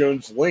Alex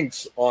Jones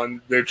links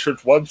on their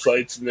church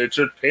websites and their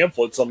church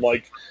pamphlets, I'm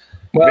like,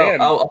 well,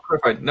 man, I'll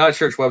clarify, not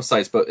church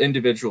websites, but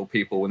individual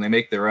people when they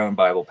make their own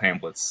Bible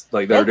pamphlets,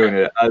 like they're doing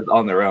it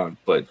on their own,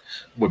 but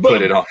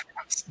put it on.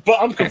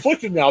 But I'm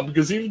conflicted now,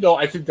 because even though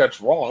I think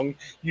that's wrong,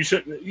 you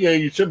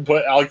shouldn't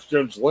put Alex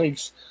Jones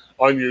links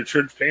on your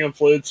church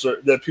pamphlets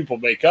or that people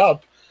make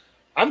up.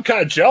 I'm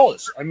kind of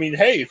jealous. I mean,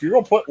 hey, if you're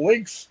going to put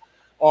links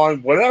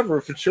on whatever,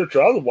 if it's church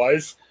or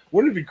otherwise,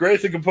 wouldn't it be great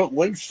if they could put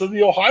links to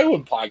the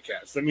Ohioan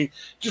podcast? I mean,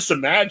 just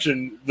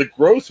imagine the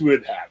growth we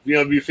would have.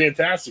 It'd be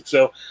fantastic.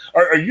 So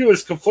are you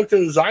as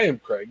conflicted as I am,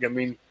 Craig? I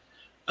mean,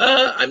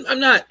 I'm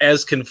not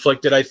as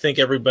conflicted. I think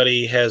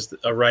everybody has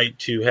a right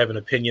to have an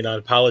opinion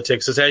on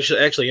politics. It's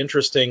actually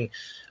interesting.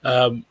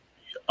 Our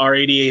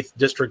 88th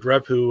district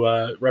rep, who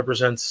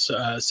represents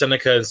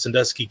Seneca and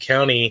Sandusky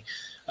County,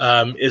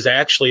 is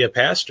actually a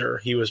pastor.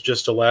 He was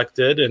just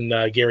elected,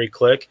 and Gary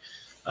Click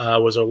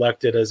was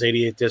elected as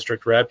 88th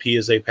district rep. He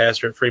is a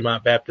pastor at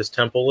Fremont Baptist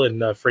Temple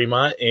in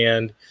Fremont,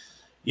 and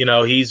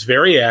he's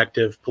very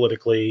active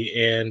politically,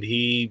 and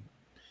he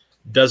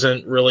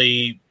doesn't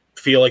really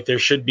feel like there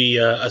should be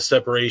a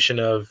separation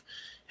of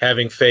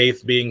having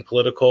faith, being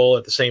political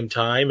at the same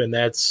time, and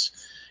that's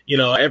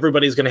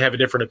everybody's going to have a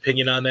different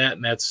opinion on that,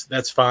 and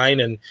that's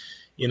fine. And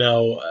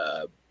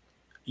the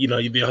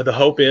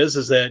hope is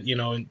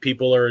that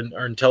people are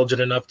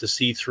intelligent enough to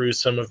see through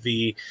some of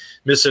the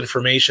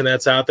misinformation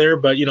that's out there.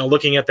 But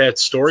looking at that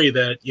story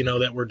that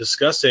that we're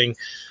discussing,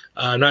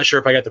 I'm not sure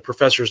if I got the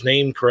professor's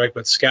name correct,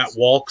 but Scott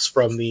Walks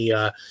from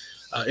the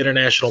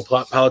International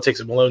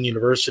Politics at Malone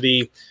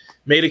University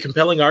made a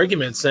compelling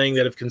argument saying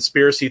that if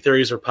conspiracy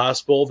theories are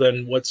possible,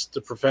 then what's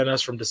to prevent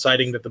us from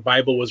deciding that the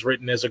Bible was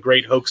written as a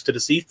great hoax to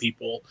deceive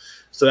people?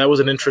 So that was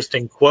an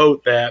interesting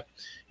quote that,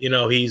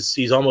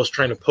 he's almost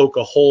trying to poke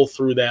a hole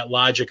through that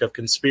logic of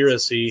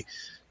conspiracy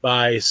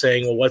by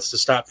saying, well, what's to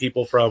stop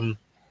people from,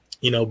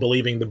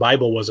 believing the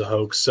Bible was a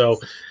hoax? So,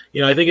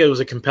 I think it was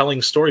a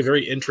compelling story,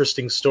 very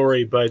interesting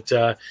story, but,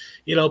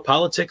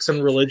 politics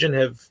and religion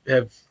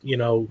have,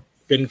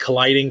 been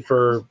colliding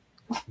for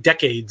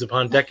decades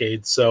upon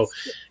decades. So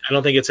I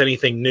don't think it's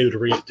anything new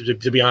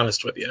to be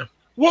honest with you.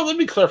 Well, let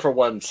me clarify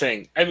what I'm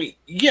saying. I mean,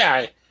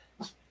 yeah,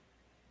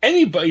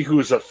 anybody who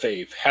is of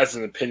faith has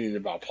an opinion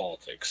about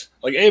politics.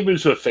 Like anybody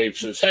who's of faith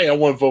says, hey, I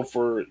want to vote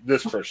for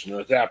this person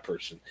or that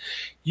person.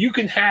 You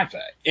can have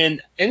that.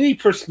 And any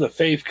person of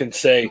faith can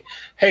say,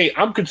 hey,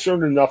 I'm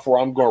concerned enough where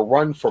I'm going to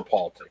run for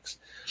politics.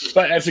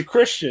 But as a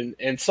Christian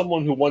and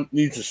someone who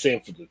needs to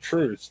stand for the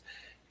truth,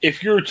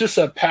 if you're just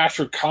a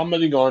pastor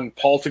commenting on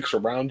politics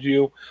around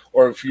you,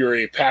 or if you're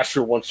a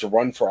pastor who wants to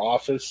run for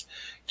office,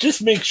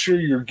 just make sure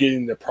you're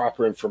getting the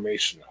proper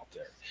information out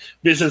there.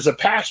 Because as a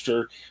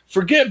pastor,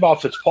 forget about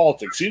if it's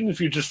politics, even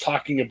if you're just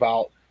talking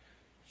about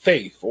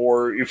faith,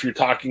 or if you're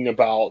talking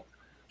about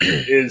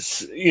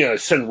is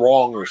sin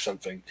wrong or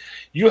something.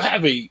 You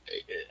have a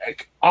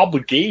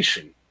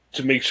obligation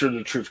to make sure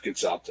the truth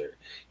gets out there.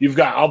 You've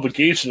got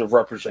obligation of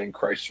representing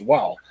Christ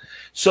well.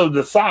 So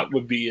the thought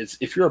would be is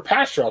if you're a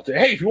pastor out there,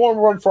 hey, if you want to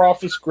run for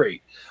office,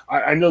 great.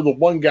 I know the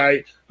one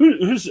guy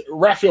who's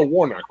Raphael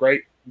Warnock,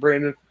 right,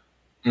 Brandon?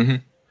 Mm-hmm.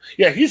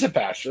 Yeah, he's a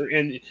pastor,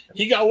 and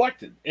he got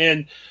elected,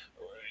 and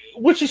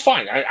which is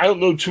fine. I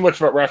don't know too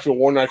much about Raphael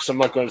Warnock, so I'm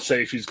not going to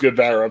say if he's good,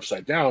 bad, or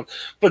upside down.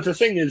 But the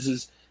thing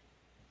is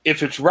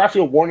if it's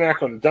Raphael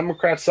Warnock on the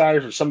Democrat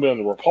side or somebody on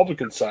the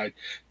Republican side,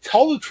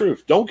 tell the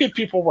truth. Don't get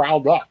people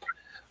riled up.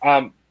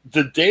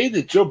 The day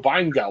that Joe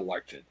Biden got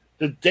elected,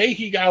 the day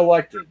he got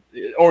elected,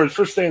 or his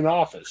first day in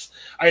office,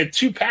 I had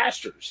two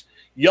pastors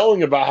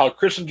yelling about how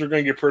Christians are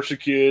going to get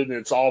persecuted and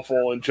it's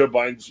awful and Joe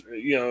Biden's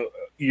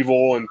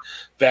evil and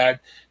bad.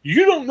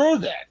 You don't know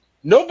that.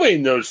 Nobody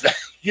knows that.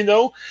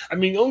 I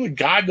mean, only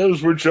God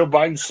knows where Joe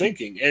Biden's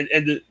thinking. And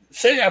to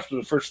say after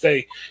the first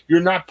day,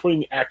 you're not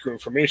putting accurate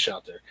information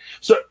out there.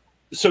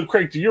 So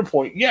Craig, to your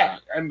point, yeah,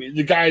 I mean,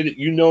 the guy that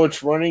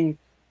it's running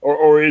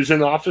or is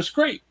in office,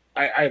 great.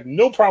 I have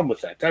no problem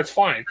with that. That's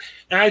fine.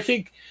 And I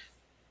think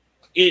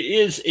it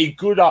is a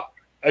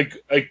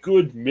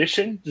good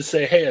mission to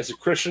say, hey, as a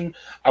Christian,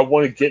 I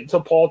want to get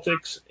into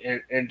politics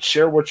and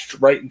share what's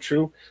right and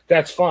true.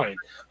 That's fine.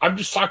 I'm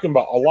just talking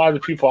about a lot of the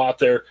people out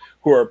there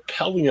who are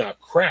pelling out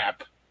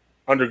crap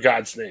under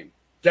God's name.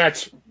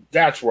 That's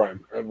where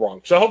I'm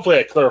wrong. So hopefully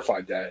I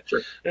clarified that.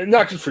 Sure. And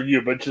not just for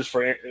you, but just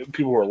for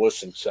people who are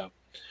listening. So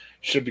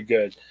should be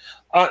good.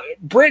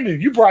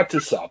 Brandon, you brought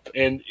this up,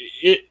 and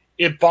it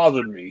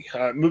bothered me.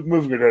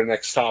 Moving to the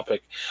next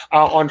topic.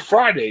 On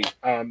Friday,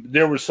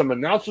 there was some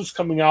announcements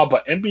coming out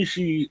by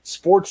NBC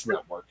Sports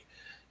Network.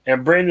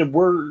 And Brandon,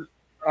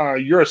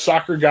 you're a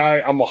soccer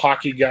guy. I'm a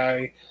hockey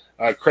guy.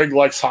 Craig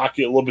likes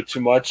hockey a little bit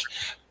too much.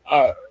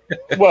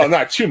 Well,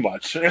 not too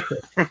much.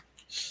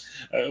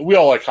 We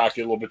all like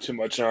hockey a little bit too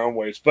much in our own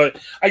ways. But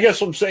I guess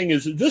what I'm saying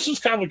is this is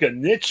kind of like a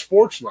niche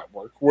sports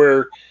network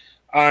where,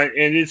 and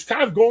it's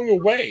kind of going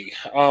away.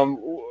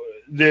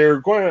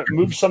 They're going to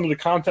move some of the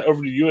content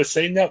over to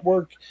USA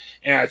Network,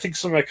 and I think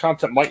some of that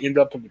content might end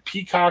up in the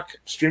Peacock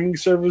streaming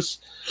service.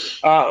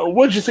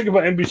 What did you think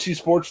about NBC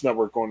Sports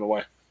Network going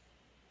away?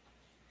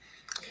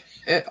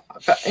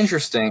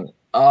 Interesting.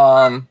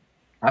 I'm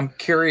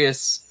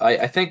curious.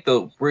 I think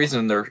the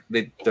reason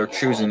they're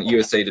choosing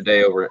USA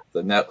Today over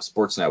the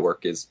Sports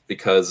Network is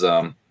because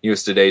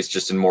USA Today is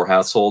just in more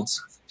households,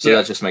 so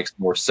that just makes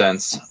more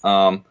sense.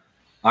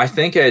 I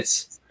think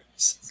it's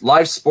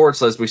live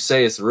sports, as we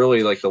say, is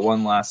really like the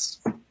one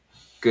last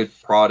good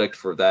product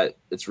for that.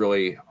 It's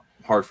really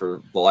hard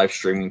for the live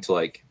streaming to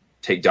like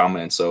take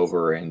dominance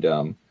over, and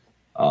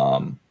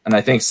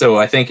I think so.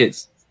 I think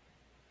it's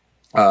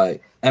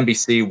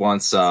NBC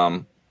wants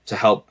to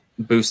help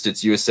boost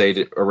its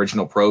USA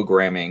original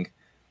programming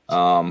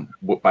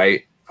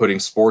by putting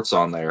sports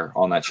on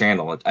that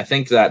channel. I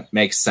think that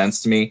makes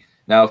sense to me.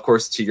 Now, of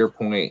course, to your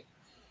point,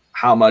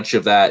 how much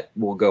of that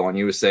will go on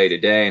USA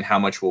Today and how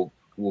much will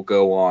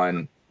go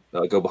on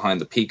go behind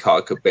the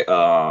Peacock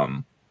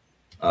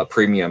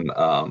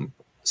premium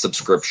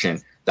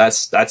subscription?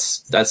 That's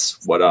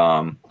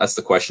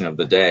the question of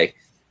the day.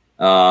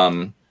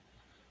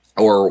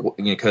 Or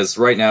because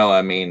right now,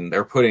 I mean,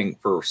 they're putting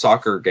for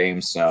soccer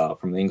games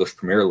from the English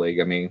Premier League.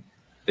 I mean,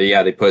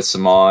 they put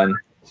some on.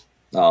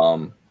 They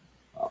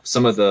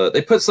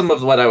put some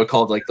of what I would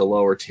call like the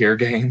lower tier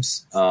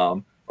games,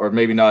 or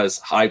maybe not as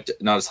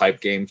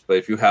hyped games. But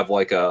if you have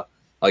like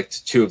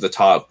two of the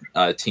top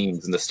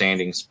teams in the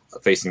standings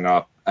facing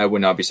off, I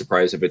would not be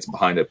surprised if it's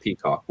behind a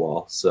Peacock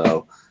wall.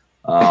 So,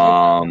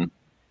 but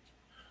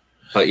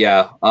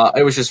yeah,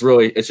 it's just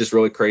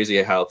really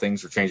crazy how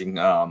things are changing.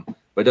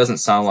 But it doesn't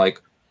sound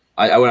like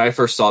when I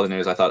first saw the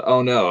news, I thought,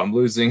 oh no, I'm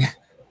losing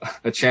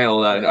a channel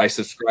that I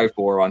subscribe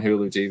for on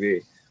Hulu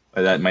TV.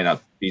 But that might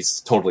not be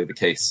totally the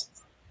case.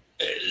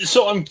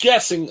 So I'm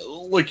guessing,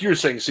 like you're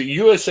saying, so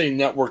USA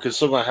Network is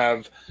still going to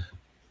have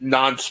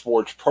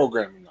non-sports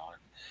programming on.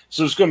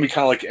 So it's going to be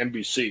kind of like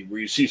NBC, where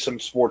you see some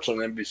sports on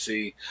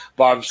NBC,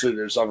 but obviously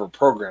there's other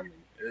programming.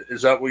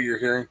 Is that what you're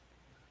hearing?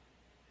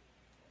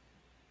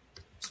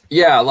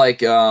 Yeah,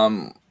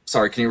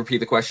 sorry, can you repeat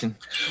the question?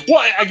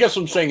 Well, I guess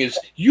what I'm saying is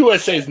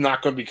USA is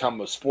not going to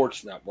become a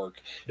sports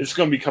network. It's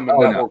going to become a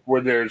network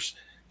where there's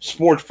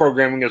sports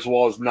programming as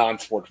well as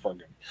non-sports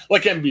programming,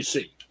 like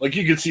NBC. Like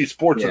you can see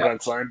sports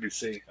events on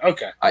NBC.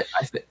 Okay,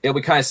 it'll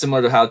be kind of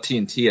similar to how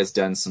TNT has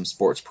done some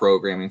sports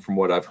programming, from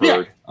what I've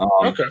heard.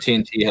 Okay.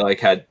 TNT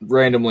had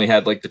randomly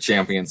had the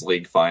Champions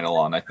League final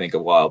on, I think, a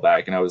while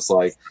back, and I was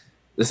like,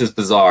 this is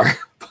bizarre,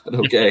 but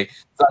okay.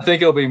 So I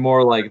think it'll be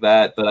more like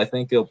that, but I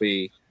think it'll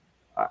be.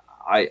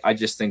 I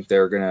just think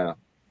they're gonna.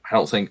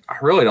 I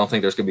really don't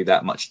think there's gonna be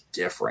that much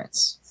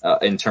difference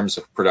in terms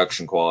of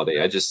production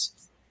quality. I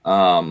just.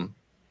 Well,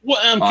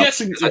 I'm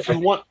guessing if you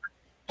want.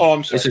 Oh,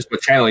 I'm sorry.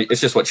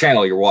 It's just what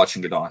channel you're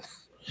watching it on.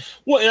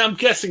 Well, and I'm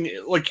guessing,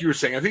 like you were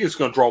saying, I think it's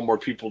going to draw more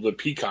people to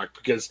Peacock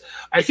because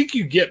I think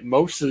you get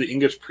most of the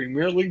English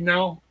Premier League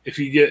now if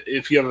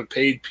you have a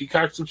paid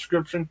Peacock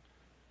subscription.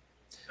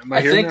 Am I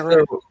hearing that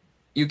right?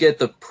 You get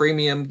the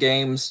premium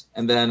games,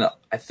 and then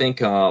I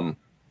think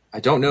I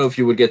don't know if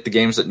you would get the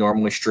games that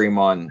normally stream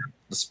on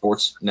the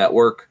sports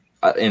network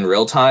in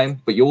real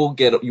time, but you will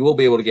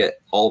be able to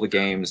get all the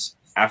games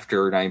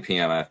after 9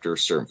 p.m. after a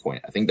certain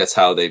point. I think that's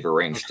how they've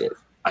arranged it.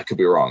 I could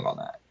be wrong on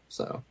that,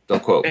 so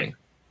don't quote me.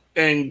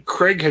 And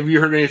Craig, have you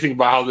heard anything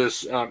about how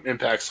this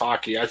impacts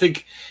hockey? I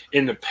think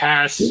in the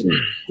past,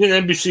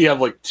 didn't NBC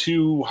have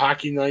 2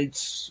 hockey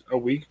nights a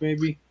week,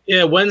 maybe?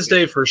 Yeah,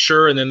 Wednesday for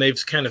sure, and then they've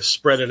kind of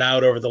spread it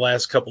out over the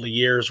last couple of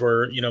years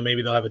where,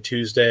 maybe they'll have a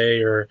Tuesday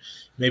or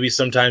maybe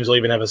sometimes they'll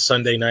even have a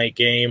Sunday night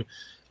game.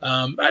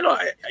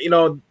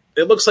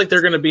 It looks like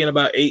they're going to be in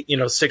about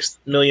 6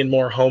 million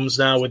more homes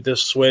now with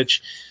this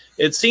switch.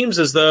 It seems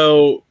as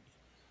though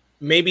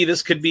maybe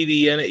this could be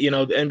the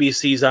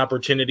NBC's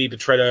opportunity to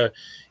try to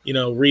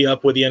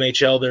re-up with the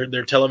NHL.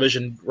 Their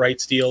television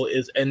rights deal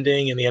is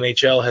ending, and the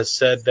NHL has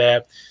said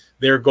that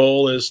their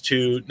goal is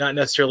to not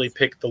necessarily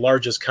pick the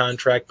largest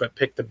contract, but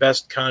pick the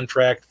best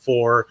contract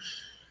for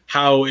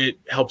how it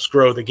helps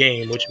grow the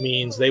game, which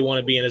means they want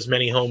to be in as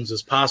many homes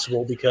as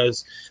possible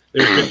because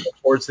there's been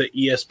reports that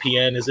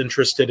ESPN is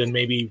interested in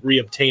maybe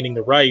reobtaining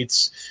the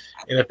rights.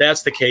 And if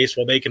that's the case,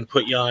 well, they can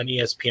put you on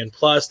ESPN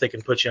Plus, they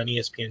can put you on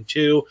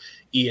ESPN2,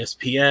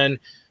 ESPN.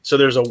 So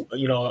there's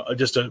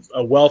just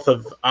a wealth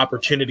of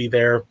opportunity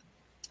there.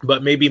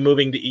 But maybe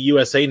moving to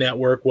USA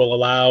Network will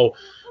allow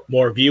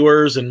more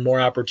viewers and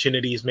more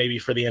opportunities maybe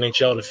for the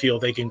NHL to feel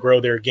they can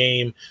grow their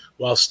game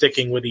while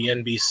sticking with the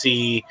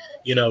NBC,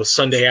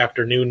 Sunday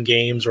afternoon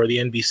games or the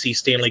NBC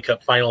Stanley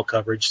Cup final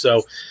coverage.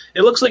 So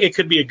it looks like it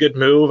could be a good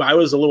move. I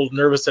was a little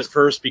nervous at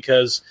first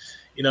because,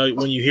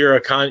 when you hear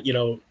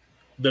and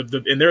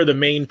they're the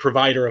main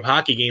provider of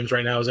hockey games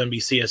right now is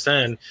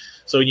NBCSN.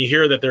 So when you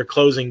hear that they're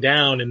closing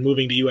down and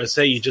moving to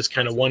USA, you just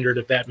kind of wondered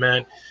if that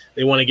meant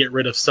they want to get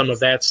rid of some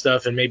of that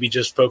stuff and maybe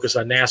just focus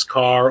on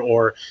NASCAR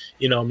or,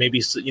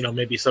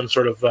 maybe some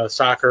sort of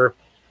soccer.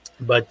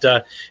 But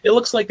it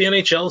looks like the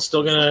NHL is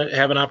still going to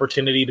have an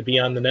opportunity to be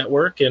on the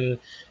network. And,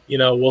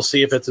 we'll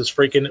see if it's as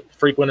frequent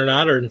or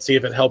not, and see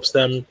if it helps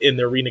them in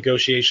their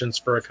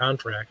renegotiations for a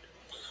contract.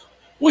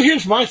 Well,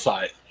 here's my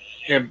thought.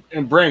 And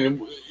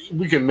Brandon,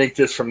 we can make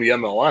this from the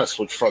MLS,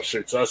 which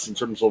frustrates us in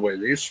terms of the way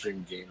they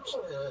stream games.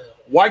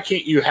 Why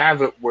can't you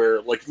have it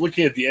where,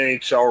 looking at the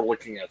NHL or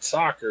looking at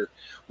soccer,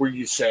 where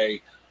you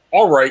say,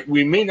 all right,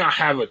 we may not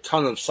have a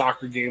ton of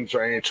soccer games or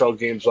NHL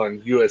games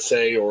on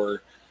USA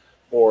or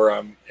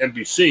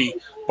NBC,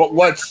 but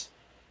let's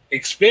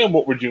expand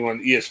what we're doing on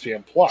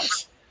ESPN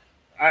Plus.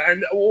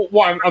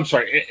 I'm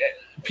sorry,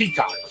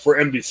 Peacock for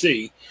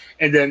NBC,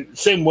 and then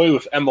same way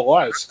with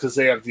MLS because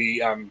they have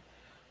the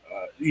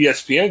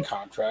ESPN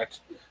contract.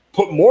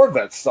 Put more of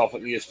that stuff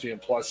on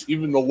ESPN Plus,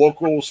 even the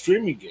local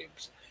streaming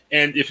games.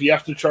 And if you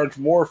have to charge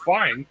more,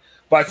 fine.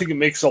 But I think it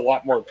makes it a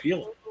lot more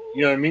appealing.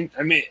 You know what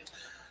I mean?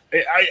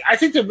 I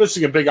think they're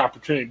missing a big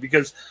opportunity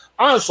because,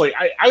 honestly,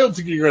 I don't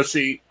think you're going to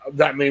see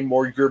that many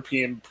more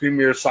European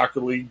Premier Soccer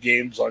League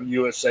games on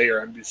USA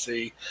or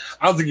NBC.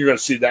 I don't think you're going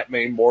to see that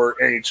many more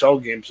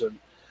NHL games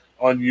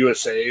on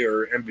USA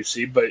or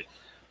NBC. But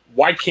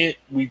why can't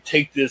we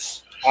take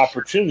this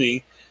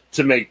opportunity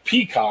to make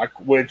Peacock,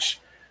 which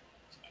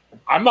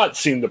I'm not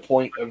seeing the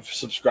point of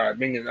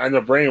subscribing, and I know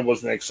Brandon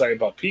wasn't excited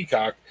about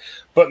Peacock,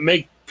 but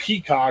make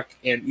Peacock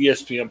and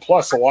ESPN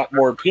Plus a lot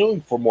more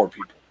appealing for more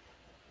people.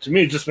 To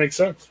me, it just makes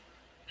sense.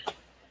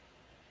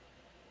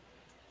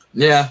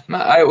 Yeah,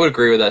 I would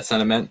agree with that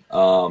sentiment.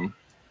 All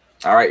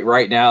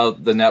right now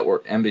the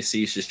network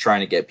NBC is just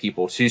trying to get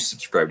people to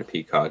subscribe to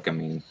Peacock. I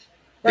mean,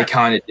 they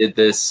kind of did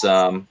this.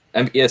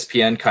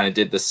 ESPN kind of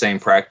did the same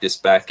practice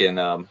back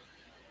in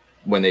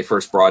when they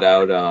first brought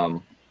out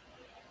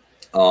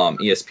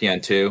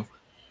ESPN2,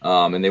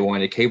 and they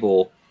wanted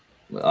cable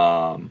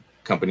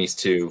companies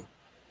to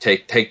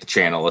take the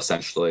channel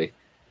essentially,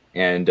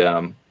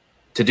 and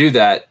to do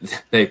that,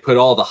 they put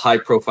all the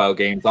high-profile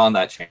games on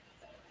that channel.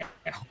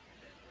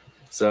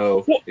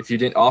 So if you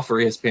didn't offer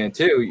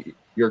ESPN2,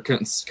 your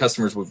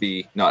customers would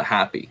be not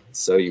happy.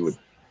 So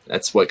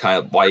that's what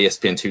kind of why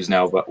ESPN2 is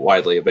now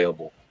widely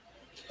available.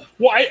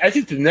 Well, I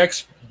think the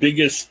next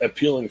biggest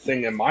appealing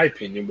thing, in my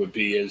opinion, would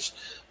be is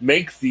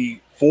make the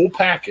full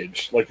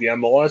package, like the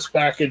MLS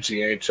package,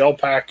 the NHL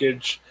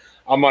package.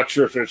 I'm not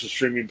sure if there's a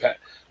streaming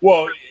package.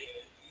 Well,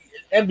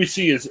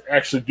 NBC is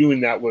actually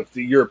doing that with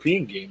the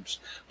European games,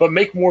 but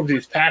make more of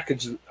these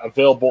packages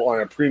available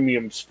on a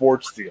premium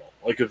sports deal,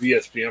 like with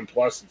ESPN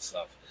Plus and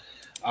stuff.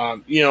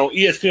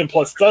 ESPN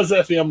Plus does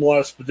that for the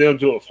MLS, but they don't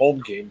do it with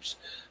home games.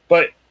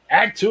 But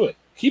add to it.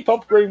 Keep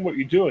upgrading what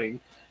you're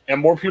doing,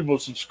 and more people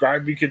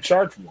subscribe. You can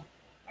charge more.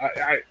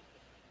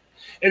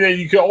 And then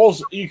you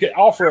could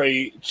offer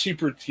a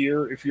cheaper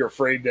tier if you're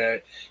afraid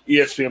that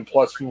ESPN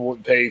Plus people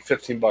wouldn't pay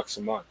 $15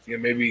 a month.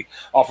 Maybe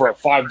offer a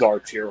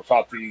 $5 tier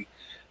without the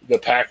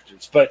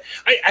packages. But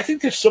I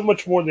think there's so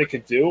much more they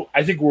can do.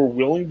 I think we're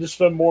willing to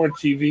spend more on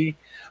TV.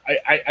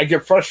 I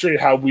get frustrated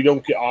how we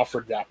don't get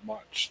offered that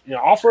much.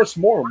 Offer us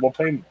more and we'll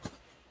pay more.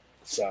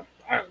 So,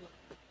 I don't know.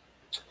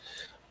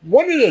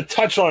 Wanted to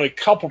touch on a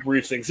couple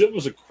brief things. It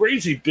was a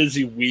crazy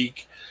busy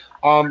week.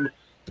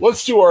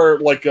 Let's do our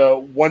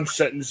one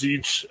sentence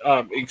each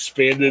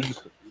expanded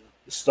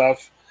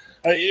stuff.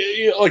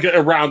 Like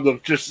a round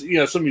of just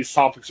some of these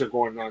topics are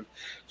going on.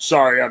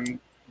 Sorry,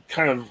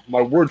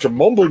 my words are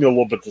mumbling a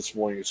little bit this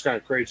morning. It's kind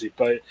of crazy,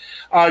 but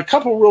a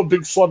couple real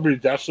big celebrity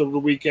deaths over the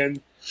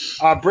weekend.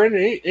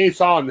 Brandon, any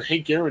thought on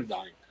Hank Aaron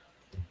dying?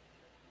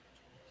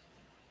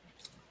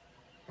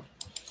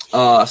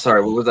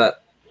 Sorry, what was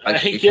that?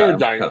 Hank Aaron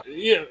dying.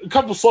 Yeah, a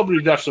couple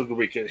celebrity deaths over the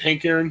weekend.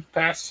 Hank Aaron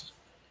passed.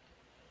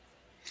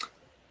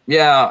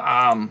 Yeah,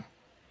 I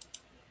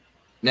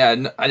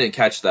didn't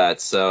catch that,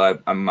 so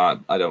I'm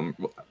not. I don't.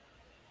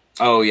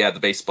 Oh yeah,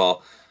 the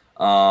baseball.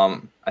 I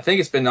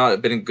think it's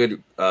not been a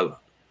good.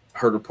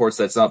 Heard reports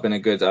that it's not been a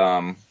good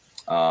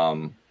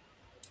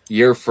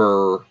year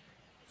for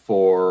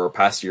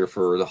past year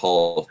for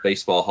the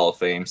Baseball Hall of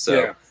Fame. So,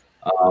 yeah.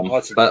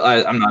 But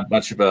I'm not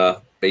much of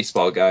a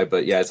baseball guy.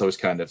 But yeah, it's always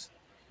kind of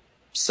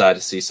sad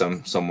to see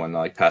someone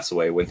like pass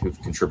away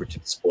who've contributed to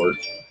the sport.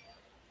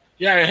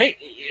 Yeah,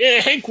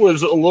 Hank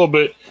was a little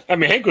bit. I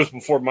mean, Hank was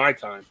before my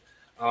time.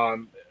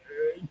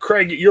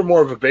 Craig, you're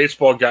more of a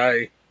baseball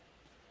guy.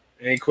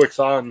 Any quick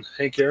thought on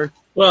Hank Aaron?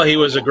 Well, he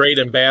was a great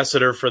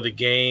ambassador for the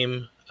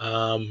game.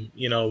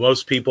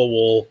 Most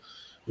people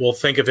will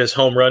think of his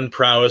home run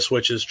prowess,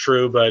 which is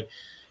true, but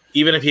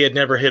even if he had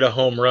never hit a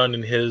home run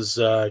in his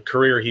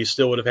career, he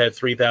still would have had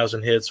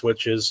 3,000 hits,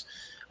 which is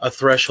a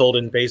threshold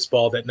in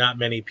baseball that not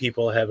many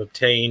people have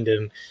obtained.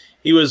 And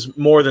he was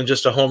more than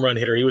just a home run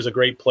hitter. He was a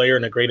great player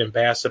and a great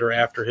ambassador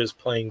after his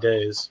playing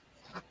days.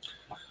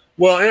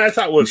 Well, and I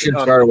thought we should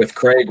start with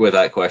Craig with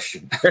that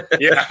question.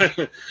 Yeah.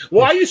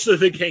 Well, I used to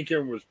think Hank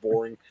Aaron was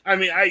boring. I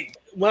mean,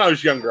 when I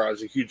was younger, I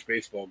was a huge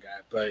baseball guy,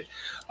 but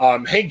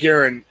Hank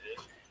Aaron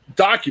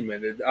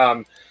documented.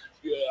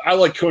 I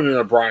like Conan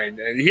O'Brien,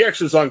 and he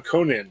actually was on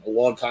Conan a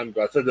long time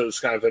ago. I thought that was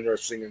kind of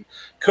interesting, and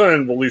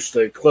Conan released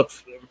the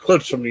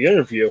clips from the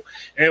interview,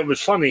 and it was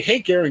funny.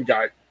 Hank Aaron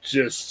got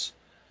just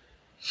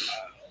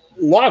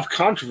a lot of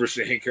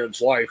controversy in Hank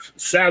Aaron's life,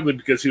 sadly,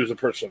 because he was a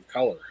person of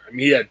color. I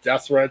mean, he had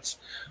death threats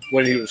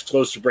when he was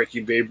close to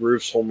breaking Babe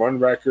Ruth's home run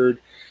record,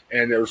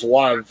 and there was a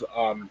lot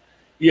of,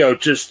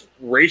 just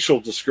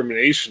racial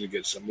discrimination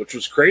against him, which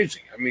was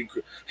crazy. I mean,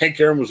 Hank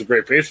Aaron was a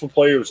great baseball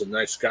player, was a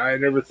nice guy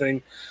and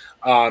everything.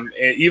 And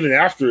even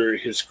after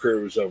his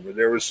career was over,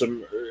 there was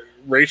some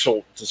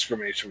racial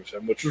discrimination with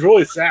him, which was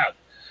really sad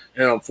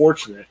and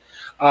unfortunate.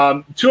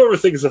 Two other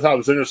things I thought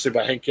was interesting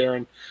about Hank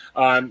Aaron.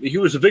 He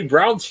was a big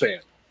Browns fan,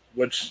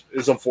 which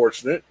is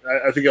unfortunate.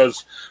 I think it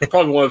was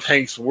probably one of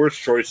Hank's worst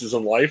choices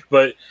in life,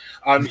 but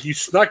he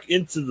snuck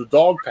into the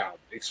dog pound,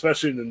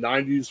 especially in the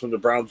 90s when the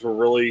Browns were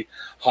really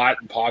hot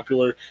and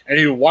popular, and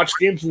he would watch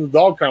games in the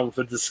dog pound with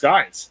a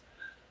disguise.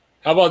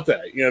 How about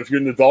that? If you're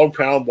in the dog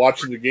pound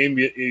watching the game,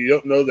 you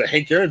don't know that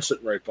Hank Aaron's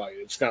sitting right by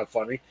you. It's kind of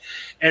funny.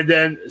 And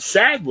then,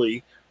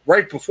 sadly,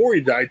 right before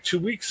he died 2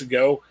 weeks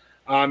ago,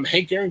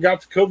 Hank Aaron got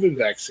the COVID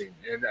vaccine.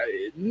 And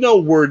no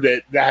word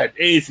that had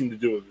anything to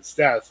do with his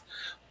death.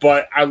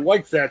 But I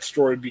like that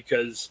story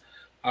because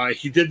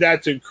he did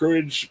that to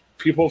encourage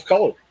people of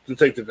color to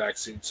take the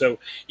vaccine. So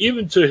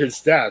even to his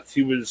death,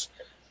 he was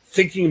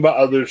thinking about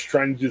others,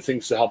 trying to do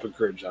things to help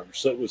encourage others.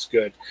 So it was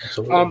good.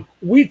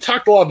 We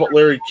talked a lot about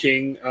Larry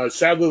King.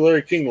 Sadly,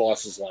 Larry King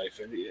lost his life,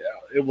 and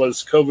it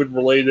was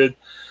COVID-related.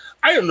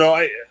 I don't know.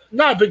 I'm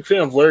not a big fan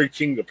of Larry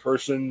King, the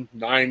person,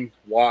 9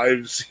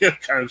 wives,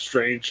 kind of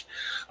strange.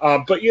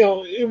 But,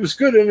 it was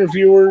good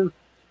interviewer,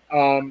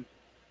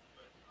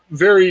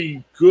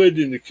 very good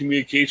in the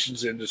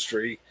communications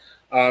industry.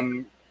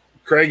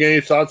 Craig,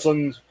 any thoughts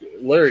on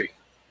Larry?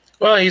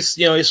 Well, he's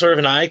sort of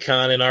an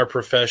icon in our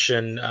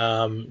profession.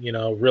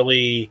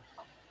 Really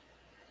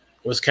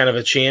was kind of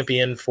a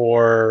champion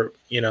for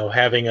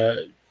having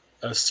a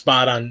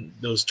spot on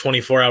those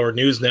 24-hour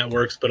news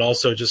networks, but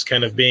also just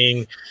kind of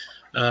being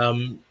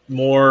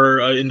more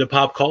into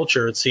pop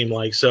culture, it seemed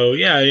like. So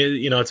yeah,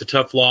 it's a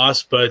tough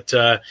loss, but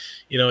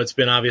it's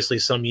been obviously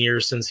some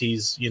years since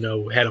he's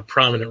had a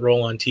prominent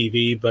role on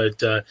TV.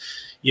 But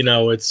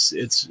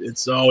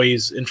it's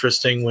always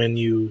interesting when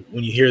you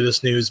hear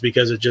this news,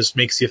 because it just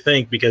makes you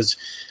think. Because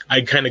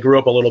I kind of grew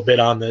up a little bit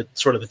on the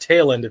sort of the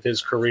tail end of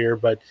his career,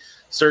 but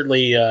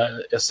certainly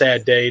a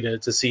sad day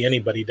to see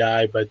anybody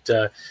die. But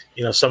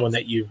someone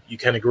that you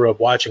kind of grew up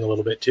watching a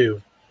little bit too.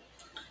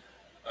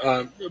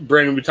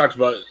 Brandon, we talked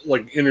about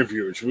like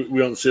interviewers. We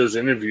don't see those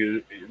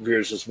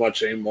interviewers as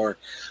much anymore.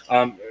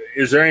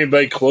 Is there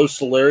anybody close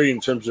to Larry in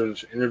terms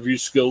of interview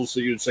skills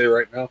that you would say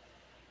right now?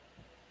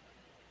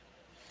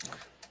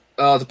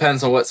 It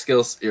depends on what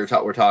skills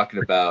we're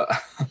talking about.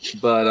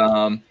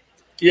 But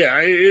yeah,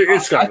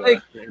 it's kind of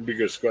an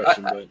ambiguous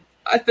question. But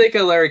I think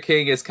Larry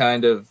King is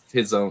kind of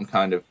his own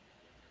kind of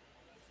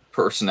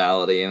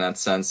personality in that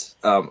sense.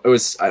 It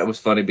was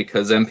funny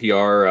because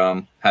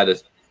NPR had a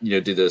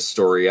did a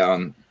story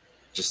on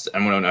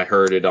and when I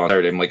heard it on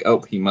Saturday, I'm like,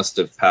 oh, he must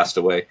have passed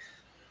away.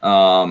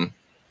 But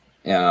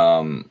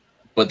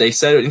they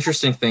said an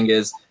interesting thing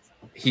is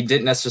he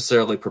didn't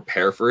necessarily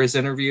prepare for his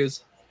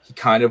interviews. He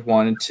kind of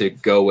wanted to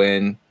go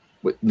in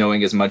with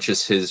knowing as much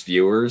as his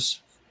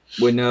viewers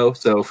would know.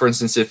 So, for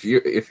instance, if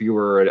you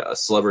were a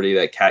celebrity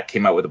that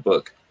came out with a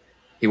book,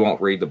 he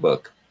won't read the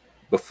book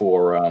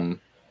before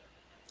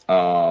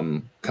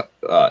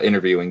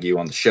interviewing you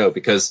on the show,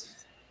 because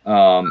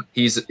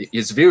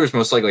his viewers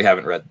most likely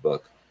haven't read the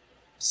book.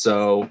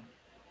 So,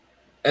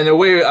 in a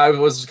way, I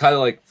was kind of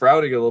like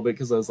frowning a little bit,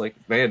 because I was like,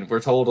 man,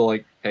 we're told to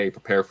like, hey,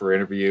 prepare for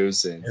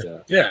interviews and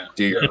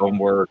do your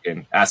homework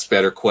and ask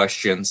better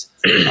questions.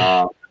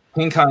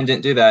 King kind of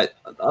didn't do that.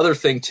 The other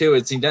thing too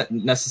is he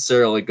didn't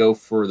necessarily go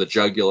for the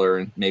jugular,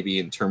 and maybe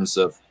in terms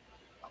of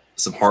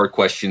some hard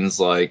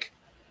questions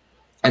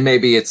and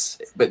maybe at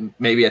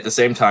the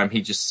same time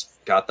he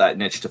just got that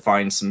niche to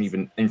find some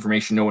even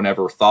information no one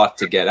ever thought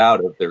to get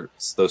out of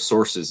those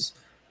sources.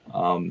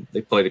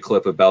 They played a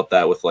clip about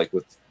that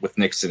with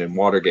Nixon and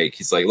Watergate.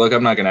 He's like, look,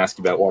 I'm not going to ask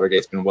you about Watergate.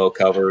 It's been well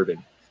covered,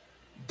 and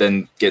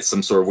then get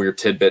some sort of weird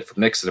tidbit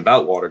from Nixon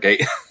about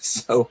Watergate.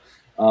 So,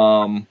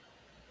 I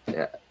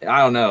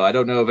don't know. I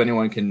don't know if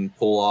anyone can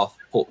pull.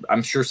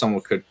 I'm sure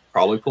someone could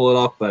probably pull it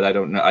off, but I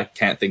don't know. I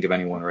can't think of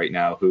anyone right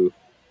now who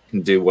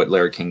can do what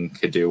Larry King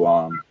could do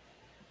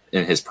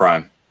in his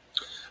prime.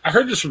 I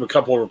heard this from a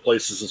couple of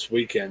places this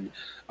weekend,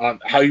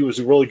 how he was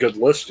a really good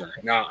listener.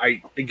 Now,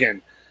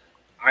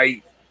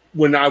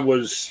 when I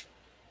was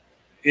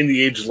in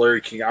the age of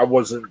Larry King, I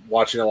wasn't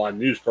watching a lot of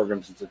news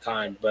programs at the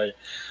time, but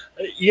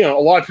a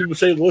lot of people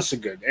say listen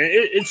good, and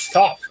it's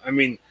tough. I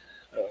mean,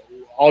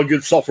 I'll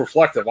get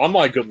self-reflective. I'm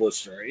not a good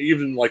listener,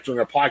 even like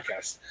during a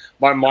podcast.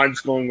 My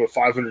mind's going with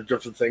 500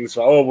 different things.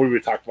 So, what do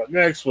we talk about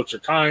next? What's our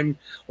time?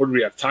 What do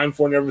we have time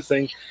for, and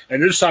everything?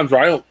 And there's times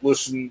where I don't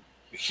listen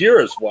here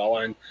as well.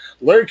 And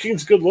Larry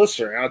King's a good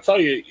listener. And I'll tell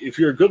you, if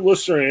you're a good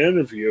listener in an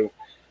interview,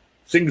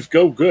 things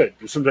go good.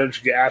 Sometimes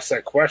you get asked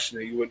that question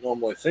that you wouldn't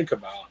normally think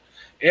about.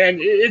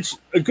 And it's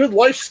a good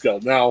life skill.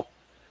 Now,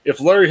 if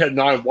Larry had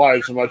 9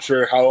 wives, I'm not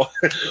sure how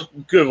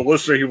good of a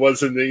listener he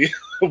was in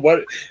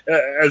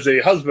as a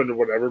husband or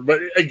whatever.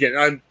 But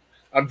again,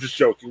 I'm just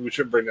joking. We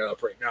shouldn't bring that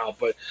up right now.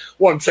 But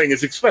what I'm saying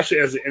is, especially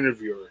as an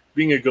interviewer,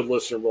 being a good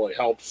listener really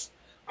helps.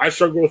 I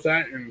struggle with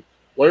that, and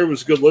Larry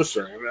was a good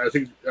listener. I mean, I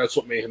think that's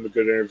what made him a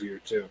good interviewer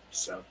too.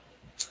 So,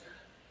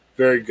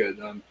 very good.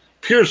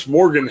 Piers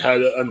Morgan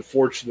had an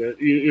unfortunate.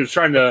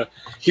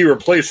 He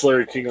replaced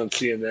Larry King on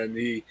CNN.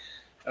 He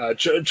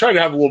tried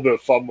to have a little bit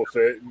of fun with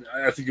it. And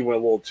I think he went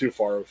a little too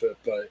far with it.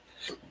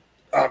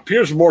 But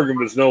Piers Morgan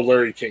was no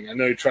Larry King. I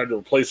know he tried to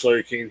replace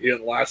Larry King. He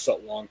didn't last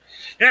that long.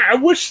 And I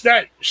wish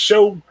that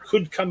show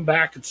could come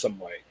back in some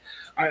way.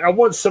 I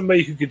want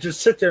somebody who could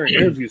just sit there and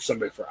interview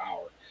somebody for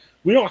hours.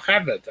 We don't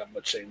have that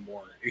much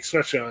anymore,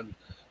 especially on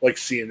like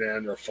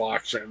CNN or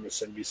Fox or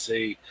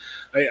MSNBC.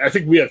 I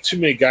think we have too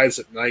many guys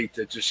at night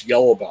that just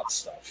yell about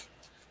stuff.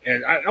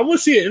 And I want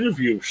to see an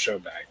interview show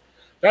back.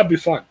 That'd be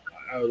fun.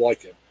 I would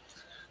like it.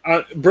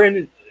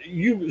 Brandon,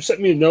 you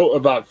sent me a note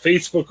about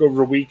Facebook over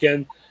the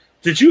weekend.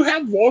 Did you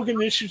have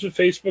login issues with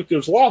Facebook? There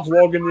was a lot of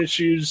login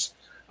issues.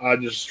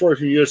 There's a story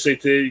from USA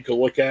Today you could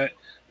look at.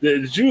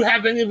 Did you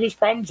have any of those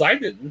problems? I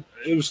didn't.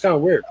 It was kind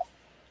of weird.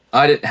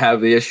 I didn't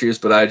have the issues,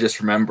 but I just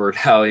remembered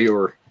how you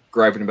were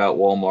griping about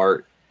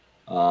Walmart.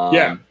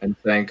 And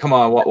saying, come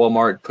on,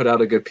 Walmart, put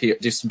out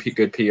do some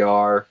good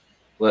PR,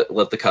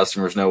 let the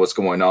customers know what's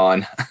going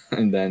on.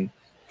 And then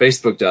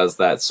Facebook does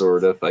that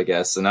sort of, I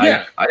guess. And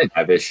I didn't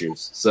have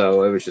issues.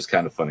 So it was just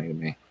kind of funny to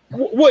me.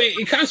 Well,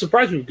 it kind of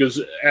surprised me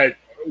because at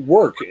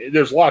work,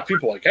 there's a lot of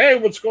people like, hey,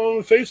 what's going on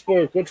with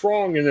Facebook? What's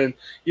wrong? And then,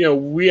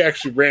 we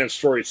actually ran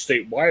stories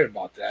statewide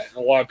about that. And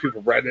a lot of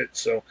people read it.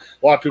 So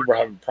a lot of people are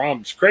having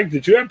problems. Craig,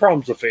 did you have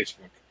problems with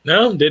Facebook?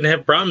 No, didn't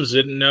have problems.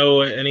 Didn't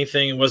know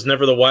anything. Was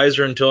never the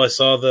wiser until I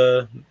saw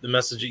the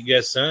message that you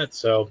guys sent.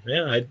 So,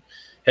 yeah, I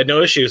had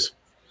no issues.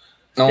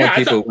 Only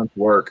people who went to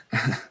work.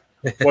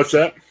 What's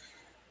that?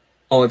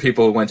 Only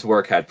people who went to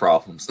work had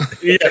problems.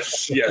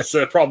 Yes,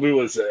 that probably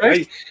was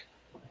it.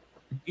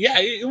 Yeah,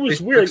 it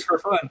was weird. For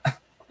fun.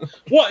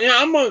 Well, yeah,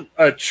 I'm on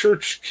a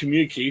church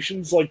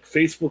communications like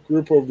Facebook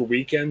group over the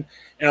weekend,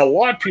 and a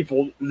lot of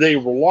people they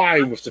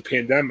rely with the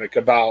pandemic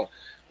about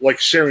like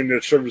sharing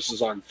their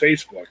services on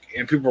Facebook,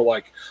 and people are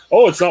like,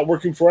 "Oh, it's not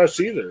working for us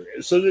either."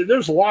 So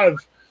there's a lot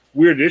of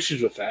weird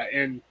issues with that.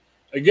 And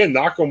again,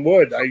 knock on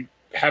wood, I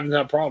haven't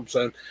had problems.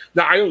 And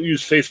now I don't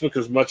use Facebook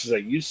as much as I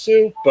used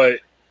to, but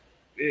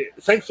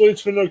thankfully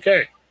it's been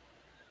okay.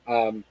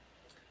 Um,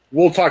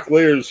 We'll talk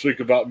later this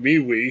week about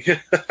MeWe.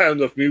 I don't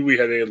know if MeWe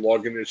had any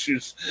login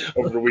issues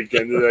over the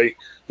weekend today.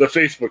 The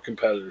Facebook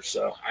competitor,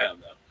 so I don't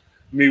know.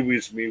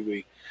 MeWe's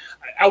MeWe.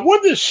 I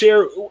wanted to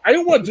share. I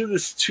don't want to do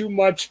this too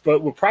much,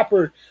 but with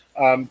proper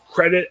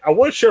credit, I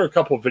want to share a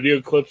couple of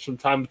video clips from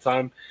time to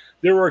time.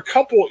 There were a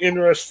couple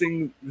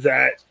interesting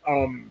that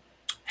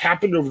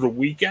happened over the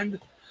weekend.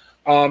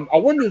 I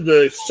wanted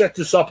to set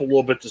this up a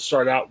little bit to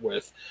start out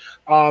with.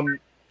 One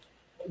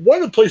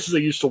of the places I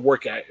used to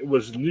work at it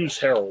was News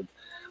Herald.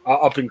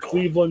 Up in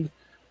Cleveland,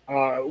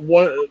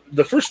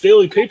 the first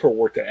daily paper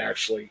worked at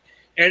actually,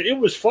 and it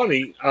was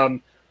funny.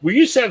 We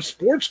used to have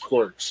sports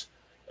clerks.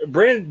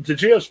 Brand,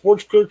 did you have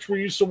sports clerks where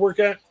you used to work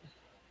at?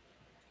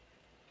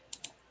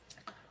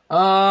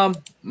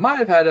 Might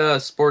have had a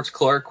sports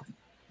clerk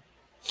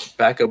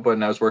back up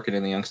when I was working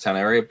in the Youngstown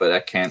area, but I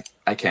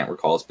can't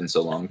recall. It's been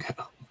so long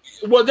ago.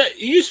 Well, it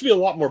used to be a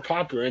lot more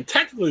popular, and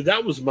technically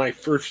that was my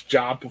first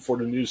job before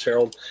the News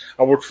Herald.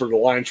 I worked for the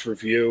Lions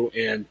Review,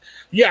 and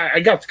yeah,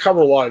 I got to cover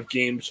a lot of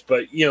games,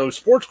 but,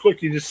 sports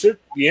click, you just sit,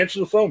 you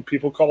answer the phone,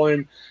 people call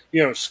in,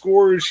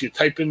 scores, you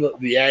type in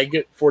the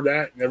agate for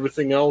that and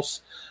everything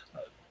else.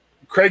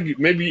 Craig,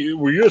 maybe,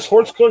 were you a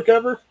sports clerk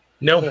ever?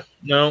 No.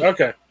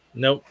 Okay.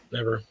 Nope,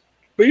 never.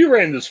 But you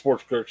ran the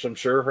sports clerks, I'm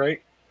sure,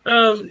 right?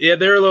 Yeah,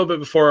 they're a little bit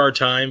before our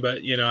time,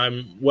 but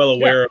I'm well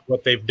aware of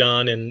what they've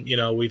done, and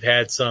we've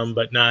had some,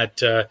 but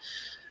not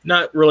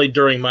really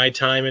during my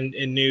time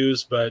in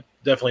news, but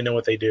definitely know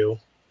what they do.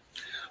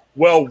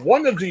 Well,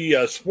 one of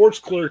the sports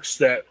clerks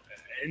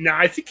now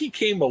I think he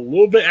came a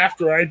little bit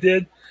after I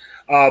did,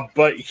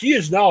 but he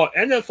is now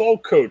an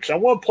NFL coach. I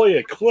want to play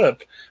a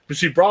clip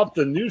because he brought up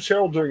the News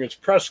Herald during his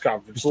press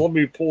conference. So let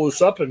me pull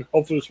this up, and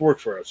hopefully this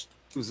works for us.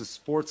 He was a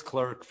sports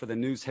clerk for the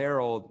News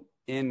Herald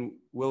in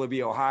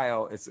Willoughby,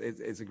 Ohio. It's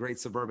a great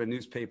suburban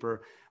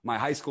newspaper. My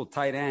high school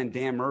tight end,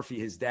 Dan Murphy,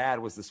 his dad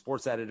was the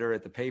sports editor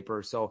at the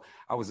paper. So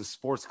I was a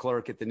sports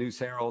clerk at the News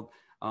Herald.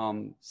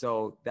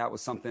 So that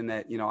was something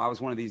that, I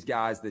was one of these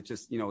guys that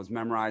just, was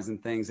memorizing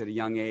things at a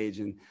young age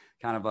and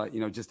kind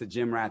of just a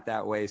gym rat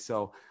that way.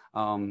 So,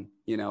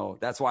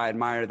 that's why I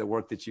admire the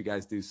work that you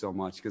guys do so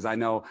much. Cause I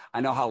know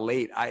how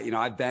late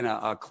I've been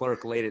a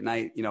clerk late at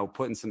night,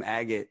 putting some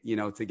agate,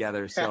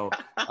 together. So,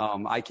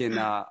 I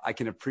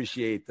can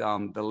appreciate,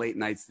 the late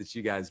nights that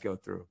you guys go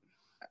through.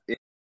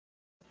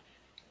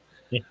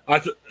 I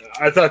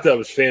thought that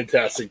was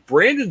fantastic.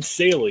 Brandon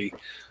Saley,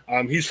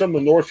 he's from the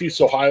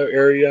Northeast Ohio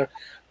area.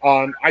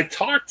 I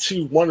talked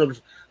to one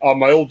of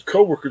my old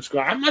coworkers.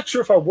 I'm not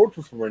sure if I worked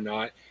with him or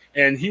not.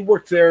 And he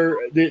worked there.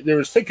 They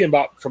was thinking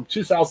about from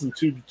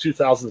 2002 to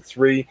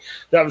 2003.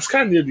 That was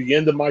kind of near the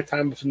end of my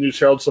time with the News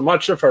Herald. So I'm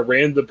not sure if I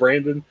ran to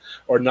Brandon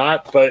or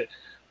not. But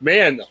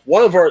man,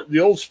 one of the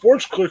old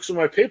sports clerks in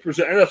my paper is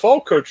an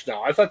NFL coach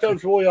now. I thought that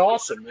was really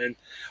awesome, and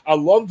I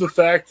love the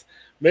fact.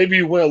 Maybe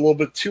you went a little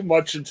bit too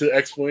much into the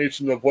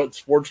explanation of what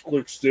sports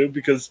clerks do,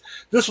 because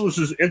this was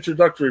his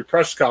introductory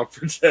press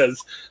conference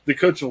as the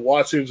coach of the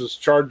Los Angeles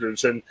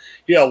Chargers, and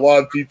he had a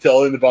lot of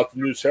detail in about the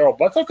News Herald.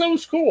 But I thought that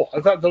was cool.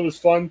 I thought that was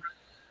fun.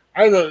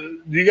 I don't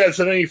know. Do you guys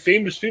have any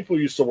famous people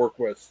you used to work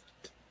with?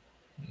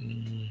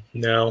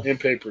 No. In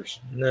papers?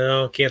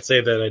 No, can't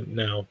say that.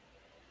 No.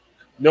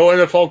 No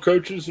NFL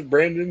coaches,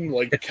 Brandon,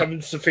 like Kevin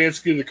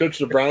Stefanski, the coach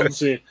of the Browns.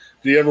 Do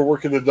you ever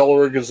work in the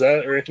Delaware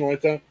Gazette or anything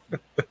like that?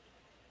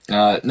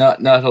 No,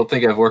 I don't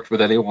think I've worked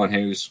with anyone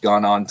who's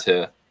gone on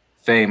to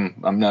fame.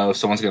 No,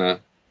 someone's going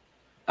to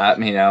at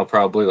me now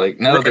probably like,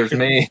 no, there's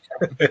me.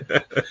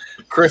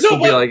 Chris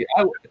will be like,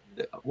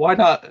 why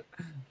not?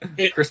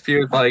 Chris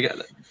Pugh like,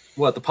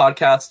 what, the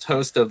podcast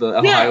host of the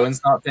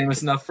Ohioan's not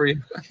famous enough for you?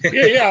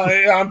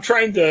 yeah. I'm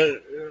trying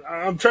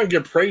to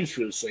get praise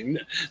for this thing.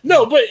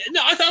 No, but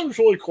I thought it was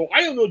really cool.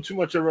 I don't know too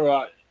much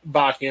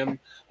about him,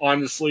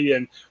 honestly,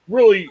 and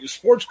really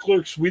sports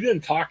clerks we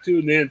didn't talk to,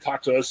 and they didn't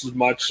talk to us as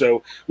much,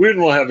 so we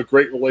didn't really have a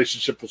great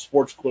relationship with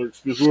sports clerks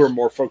because we were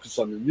more focused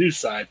on the news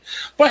side.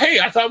 But hey,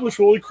 I thought it was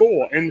really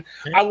cool, and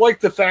I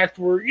like the fact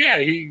where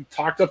he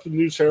talked up the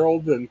News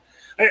Herald, and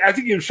I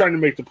think he was trying to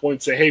make the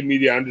point, say, hey,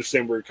 media, I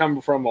understand where you're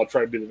coming from, I'll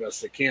try to be the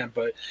best I can.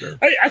 But sure.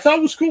 I thought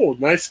it was cool.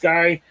 Nice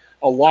guy,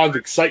 a lot of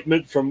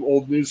excitement from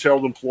old News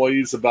Herald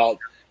employees about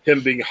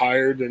him being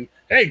hired, and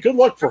hey, good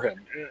luck for him,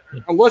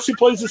 unless he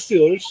plays the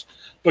Steelers.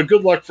 But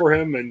good luck for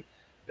him, and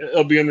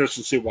it'll be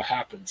interesting to see what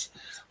happens.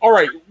 All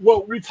right,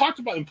 well, we talked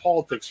about in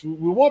politics, we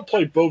want to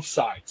play both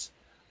sides.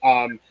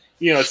 Some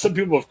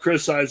people have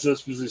criticized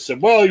us because they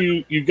said, well,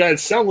 you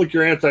guys sound like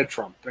you're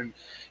anti-Trump. And,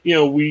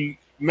 we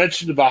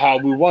mentioned about how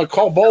we want to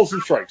call balls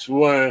and strikes. We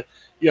want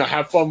to,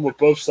 have fun with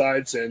both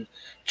sides. And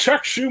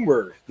Chuck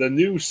Schumer, the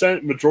new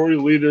Senate Majority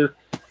Leader,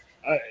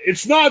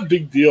 It's not a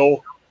big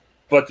deal,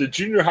 but the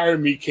junior higher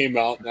me came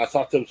out, and I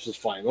thought this was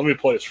fine. Let me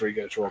play this for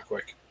you guys real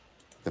quick.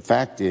 The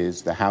fact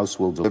is, the House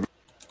will deliver.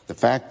 The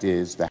fact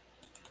is,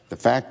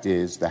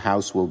 the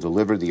House will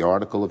deliver the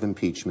article of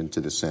impeachment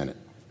to the Senate.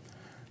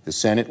 The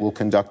Senate will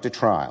conduct a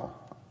trial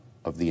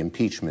of the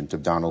impeachment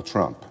of Donald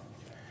Trump.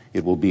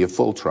 It will be a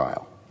full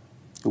trial.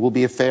 It will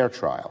be a fair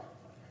trial.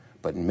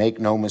 But make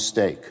no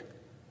mistake,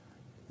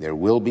 there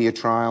will be a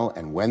trial,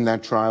 and when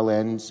that trial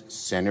ends,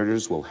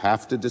 senators will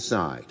have to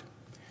decide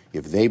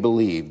if they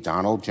believe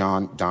Donald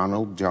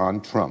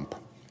John Trump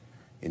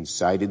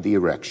incited the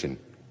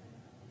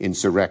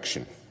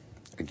insurrection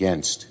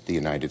against the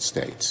United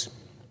States.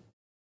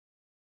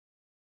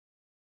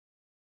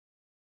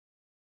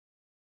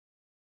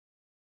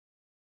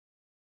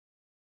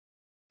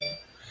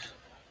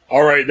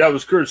 All right, that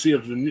was courtesy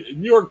of the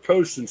New York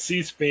Post and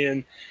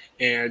C-SPAN,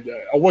 and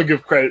I want to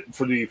give credit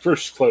for the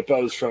first clip.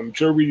 That was from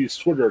Joe Reedy's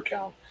Twitter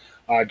account,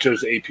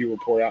 Joe's AP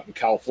report out in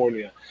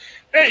California.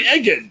 Hey,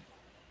 again,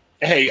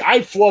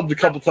 I flubbed a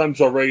couple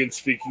times already in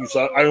speaking,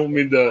 so I don't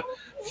mean to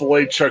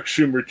fillet Chuck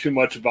Schumer too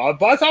much about it,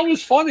 but I thought it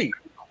was funny.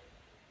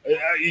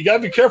 You got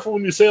to be careful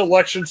when you say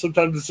election.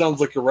 Sometimes it sounds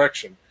like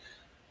erection.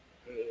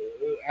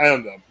 I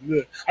don't know.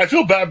 I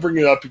feel bad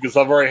bringing it up because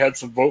I've already had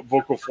some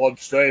vocal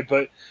flubs today,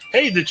 but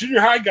hey, the junior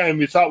high guy in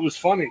me thought was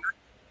funny.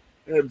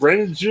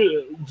 Brandon,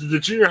 did the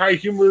junior high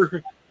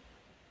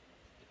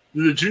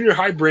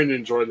Brandon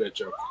enjoy that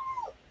joke?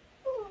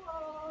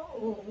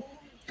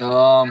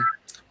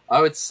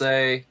 I would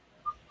say,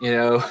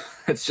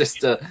 it's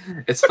just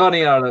it's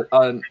funny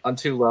on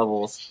two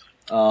levels.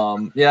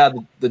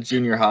 The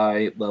junior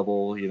high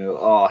level, he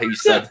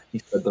said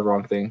the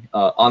wrong thing.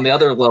 On the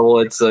other level,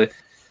 it's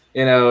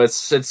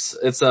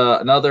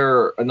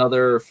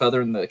another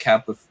feather in the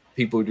cap of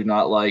people who do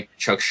not like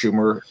Chuck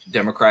Schumer,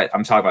 Democrat.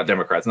 I'm talking about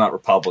Democrats, not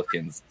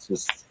Republicans. It's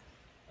just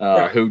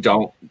who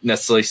don't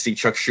necessarily see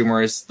Chuck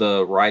Schumer as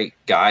the right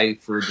guy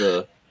for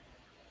the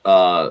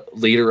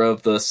leader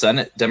of the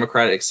Senate,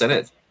 Democratic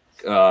Senate.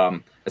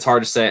 It's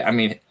hard to say. I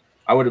mean,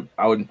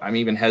 I'm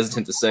even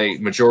hesitant to say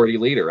majority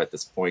leader at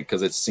this point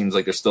because it seems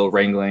like they're still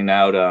trying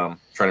to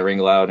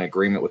wrangle out an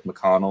agreement with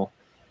McConnell.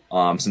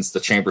 Since the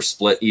chamber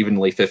split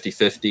evenly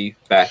 50-50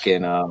 back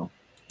in,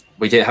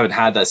 haven't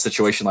had that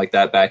situation like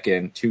that back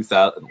in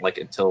 2000,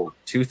 until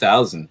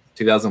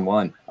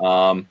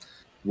 2001,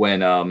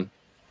 when, and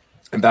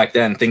back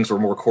then things were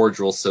more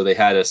cordial. So they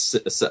had a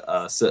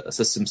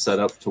system set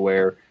up to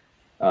where,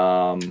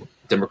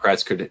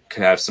 Democrats could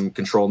have some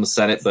control in the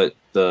Senate, but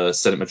the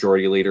Senate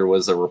majority leader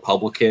was a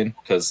Republican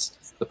because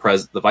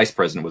the vice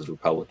president was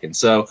Republican.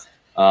 So,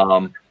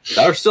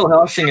 they're still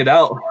hashing it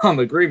out on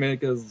the agreement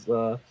because,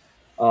 so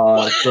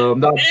I'm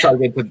not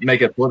trying to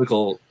make it a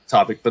political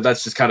topic, but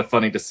that's just kind of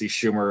funny to see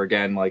Schumer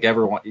again. Like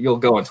everyone, you'll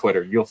go on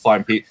Twitter, you'll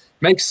find people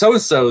make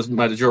so-and-so's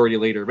majority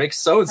leader, make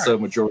so-and-so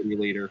majority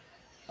leader.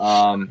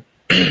 And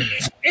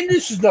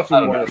this is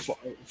nothing more than a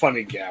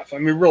funny gaffe. I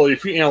mean, really,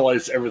 if you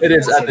analyze everything, it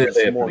is at the end of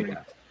the morning.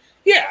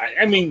 Yeah,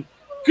 I mean,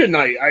 good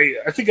night.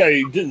 I think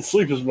I didn't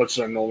sleep as much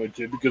as I normally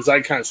did because I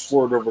kind of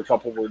slurred over a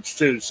couple words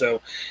too.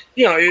 So,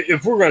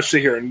 if we're going to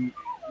sit here and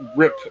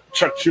rip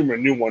Chuck Schumer a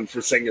new one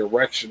for saying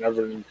erection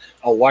over an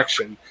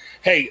election,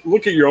 hey,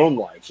 look at your own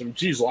lives. I mean,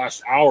 geez,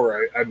 last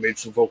hour I made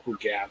some vocal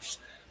gaffes.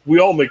 We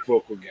all make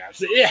vocal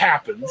gaffes. It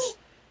happens.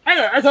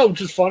 I thought it was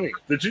just funny.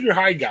 The junior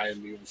high guy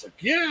in me was like,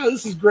 yeah,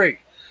 this is great.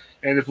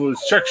 And if it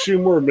was Chuck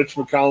Schumer or Mitch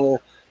McConnell,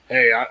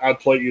 hey, I'd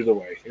play either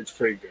way. It's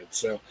pretty good.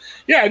 So,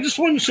 yeah, I just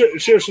wanted to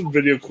share some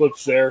video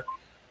clips there.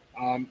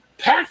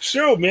 Packed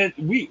show, man.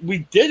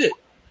 We did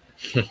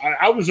it.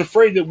 I was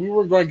afraid that we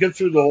weren't going to get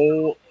through the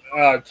whole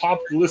top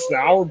of the list in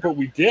an hour, but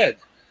we did.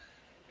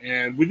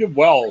 And we did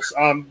well.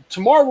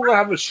 Tomorrow we're going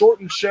to have a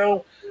shortened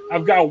show.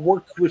 I've got a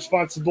work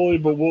responsibility,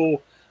 but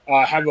we'll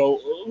have a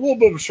little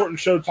bit of a shortened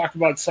show, talk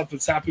about stuff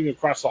that's happening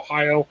across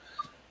Ohio.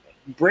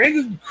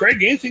 Brandon,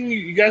 Craig, anything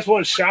you guys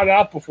want to shout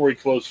out before we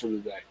close for the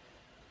day?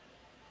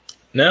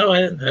 No,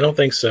 I don't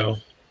think so.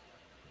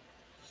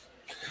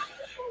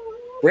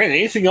 Brandon,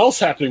 anything else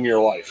happening in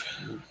your life?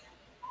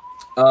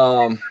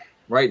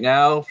 Right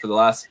now, for the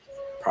last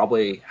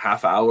probably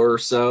half hour or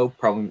so,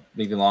 probably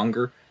even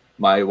longer,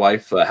 my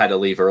wife had to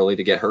leave early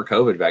to get her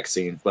COVID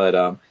vaccine,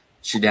 but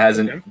she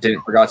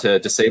forgot to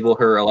disable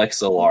her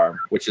Alexa alarm,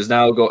 which is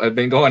now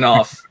been going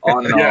off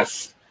on and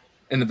off.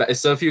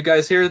 So if you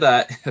guys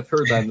have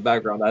heard that in the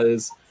background, that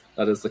is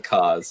the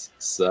cause.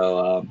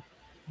 So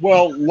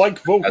well, like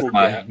vocal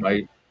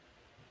gaffes,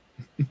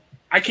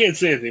 I can't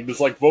say anything, but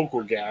it's like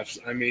vocal gaffes.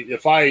 I mean,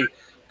 if I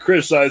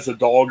criticize a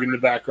dog in the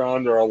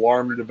background or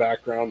alarm in the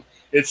background,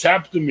 it's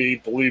happened to me.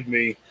 Believe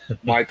me,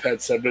 my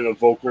pets have been a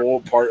vocal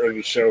part of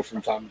the show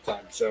from time to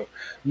time. So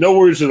no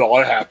worries at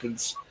all. It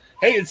happens.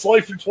 Hey, it's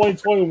life in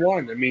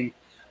 2021. I mean,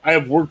 I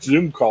have worked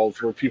Zoom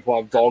calls where people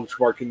have dogs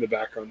barking in the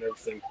background and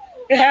everything.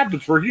 It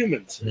happens. We're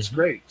humans. It's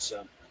great.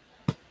 So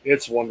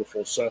it's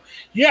wonderful. So,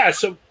 yeah,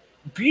 so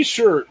be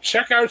sure,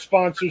 check our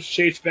sponsors,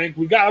 Chase Bank.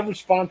 We got other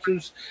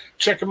sponsors.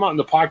 Check them out in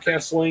the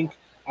podcast link.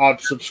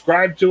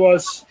 Subscribe to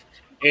us.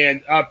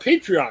 And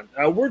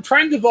Patreon. We're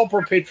trying to develop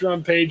our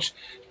Patreon page.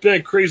 It's been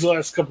a crazy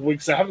last couple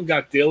weeks. I haven't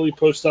got daily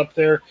posts up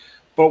there,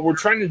 but we're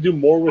trying to do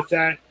more with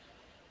that.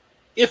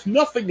 If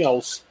nothing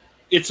else,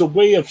 it's a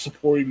way of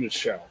supporting the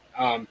show.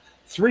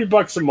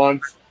 $3 a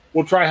month.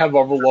 We'll try to have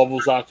other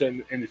levels out there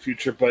in the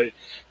future, but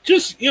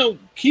just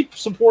keep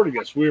supporting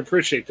us. We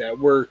appreciate that.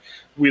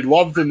 We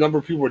love the number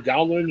of people who are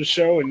downloading the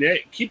show, and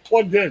keep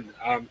plugged in.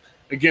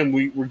 Again,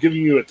 we're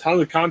giving you a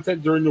ton of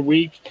content during the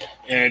week,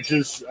 and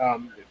just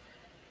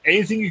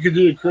anything you can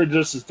do to encourage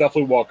us is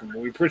definitely welcome.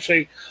 We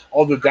appreciate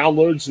all the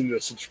downloads and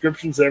the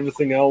subscriptions and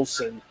everything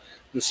else, and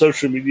the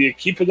social media.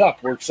 Keep it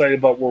up. We're excited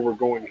about where we're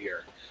going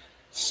here.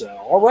 So,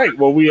 all right.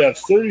 Well, we have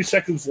 30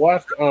 seconds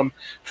left.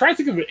 Trying to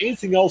think of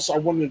anything else I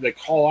wanted to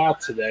call out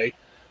today.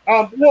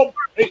 One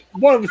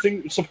other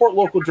thing, support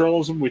local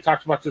journalism. We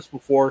talked about this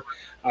before.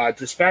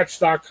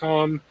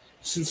 Dispatch.com,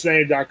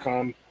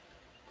 Cincinnati.com.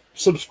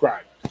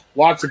 Subscribe.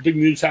 Lots of big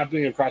news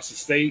happening across the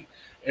state.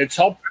 It's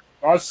helped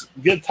us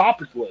get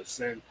topic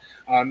lists and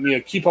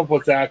keep up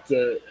with that.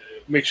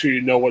 Make sure you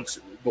know what's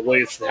the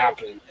latest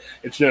happening.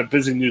 It's been a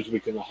busy news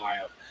week in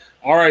Ohio.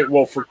 All right.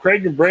 Well, for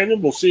Craig and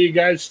Brandon, we'll see you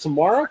guys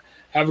tomorrow.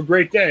 Have a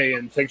great day,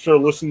 and thanks for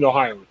listening to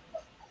Ohioan.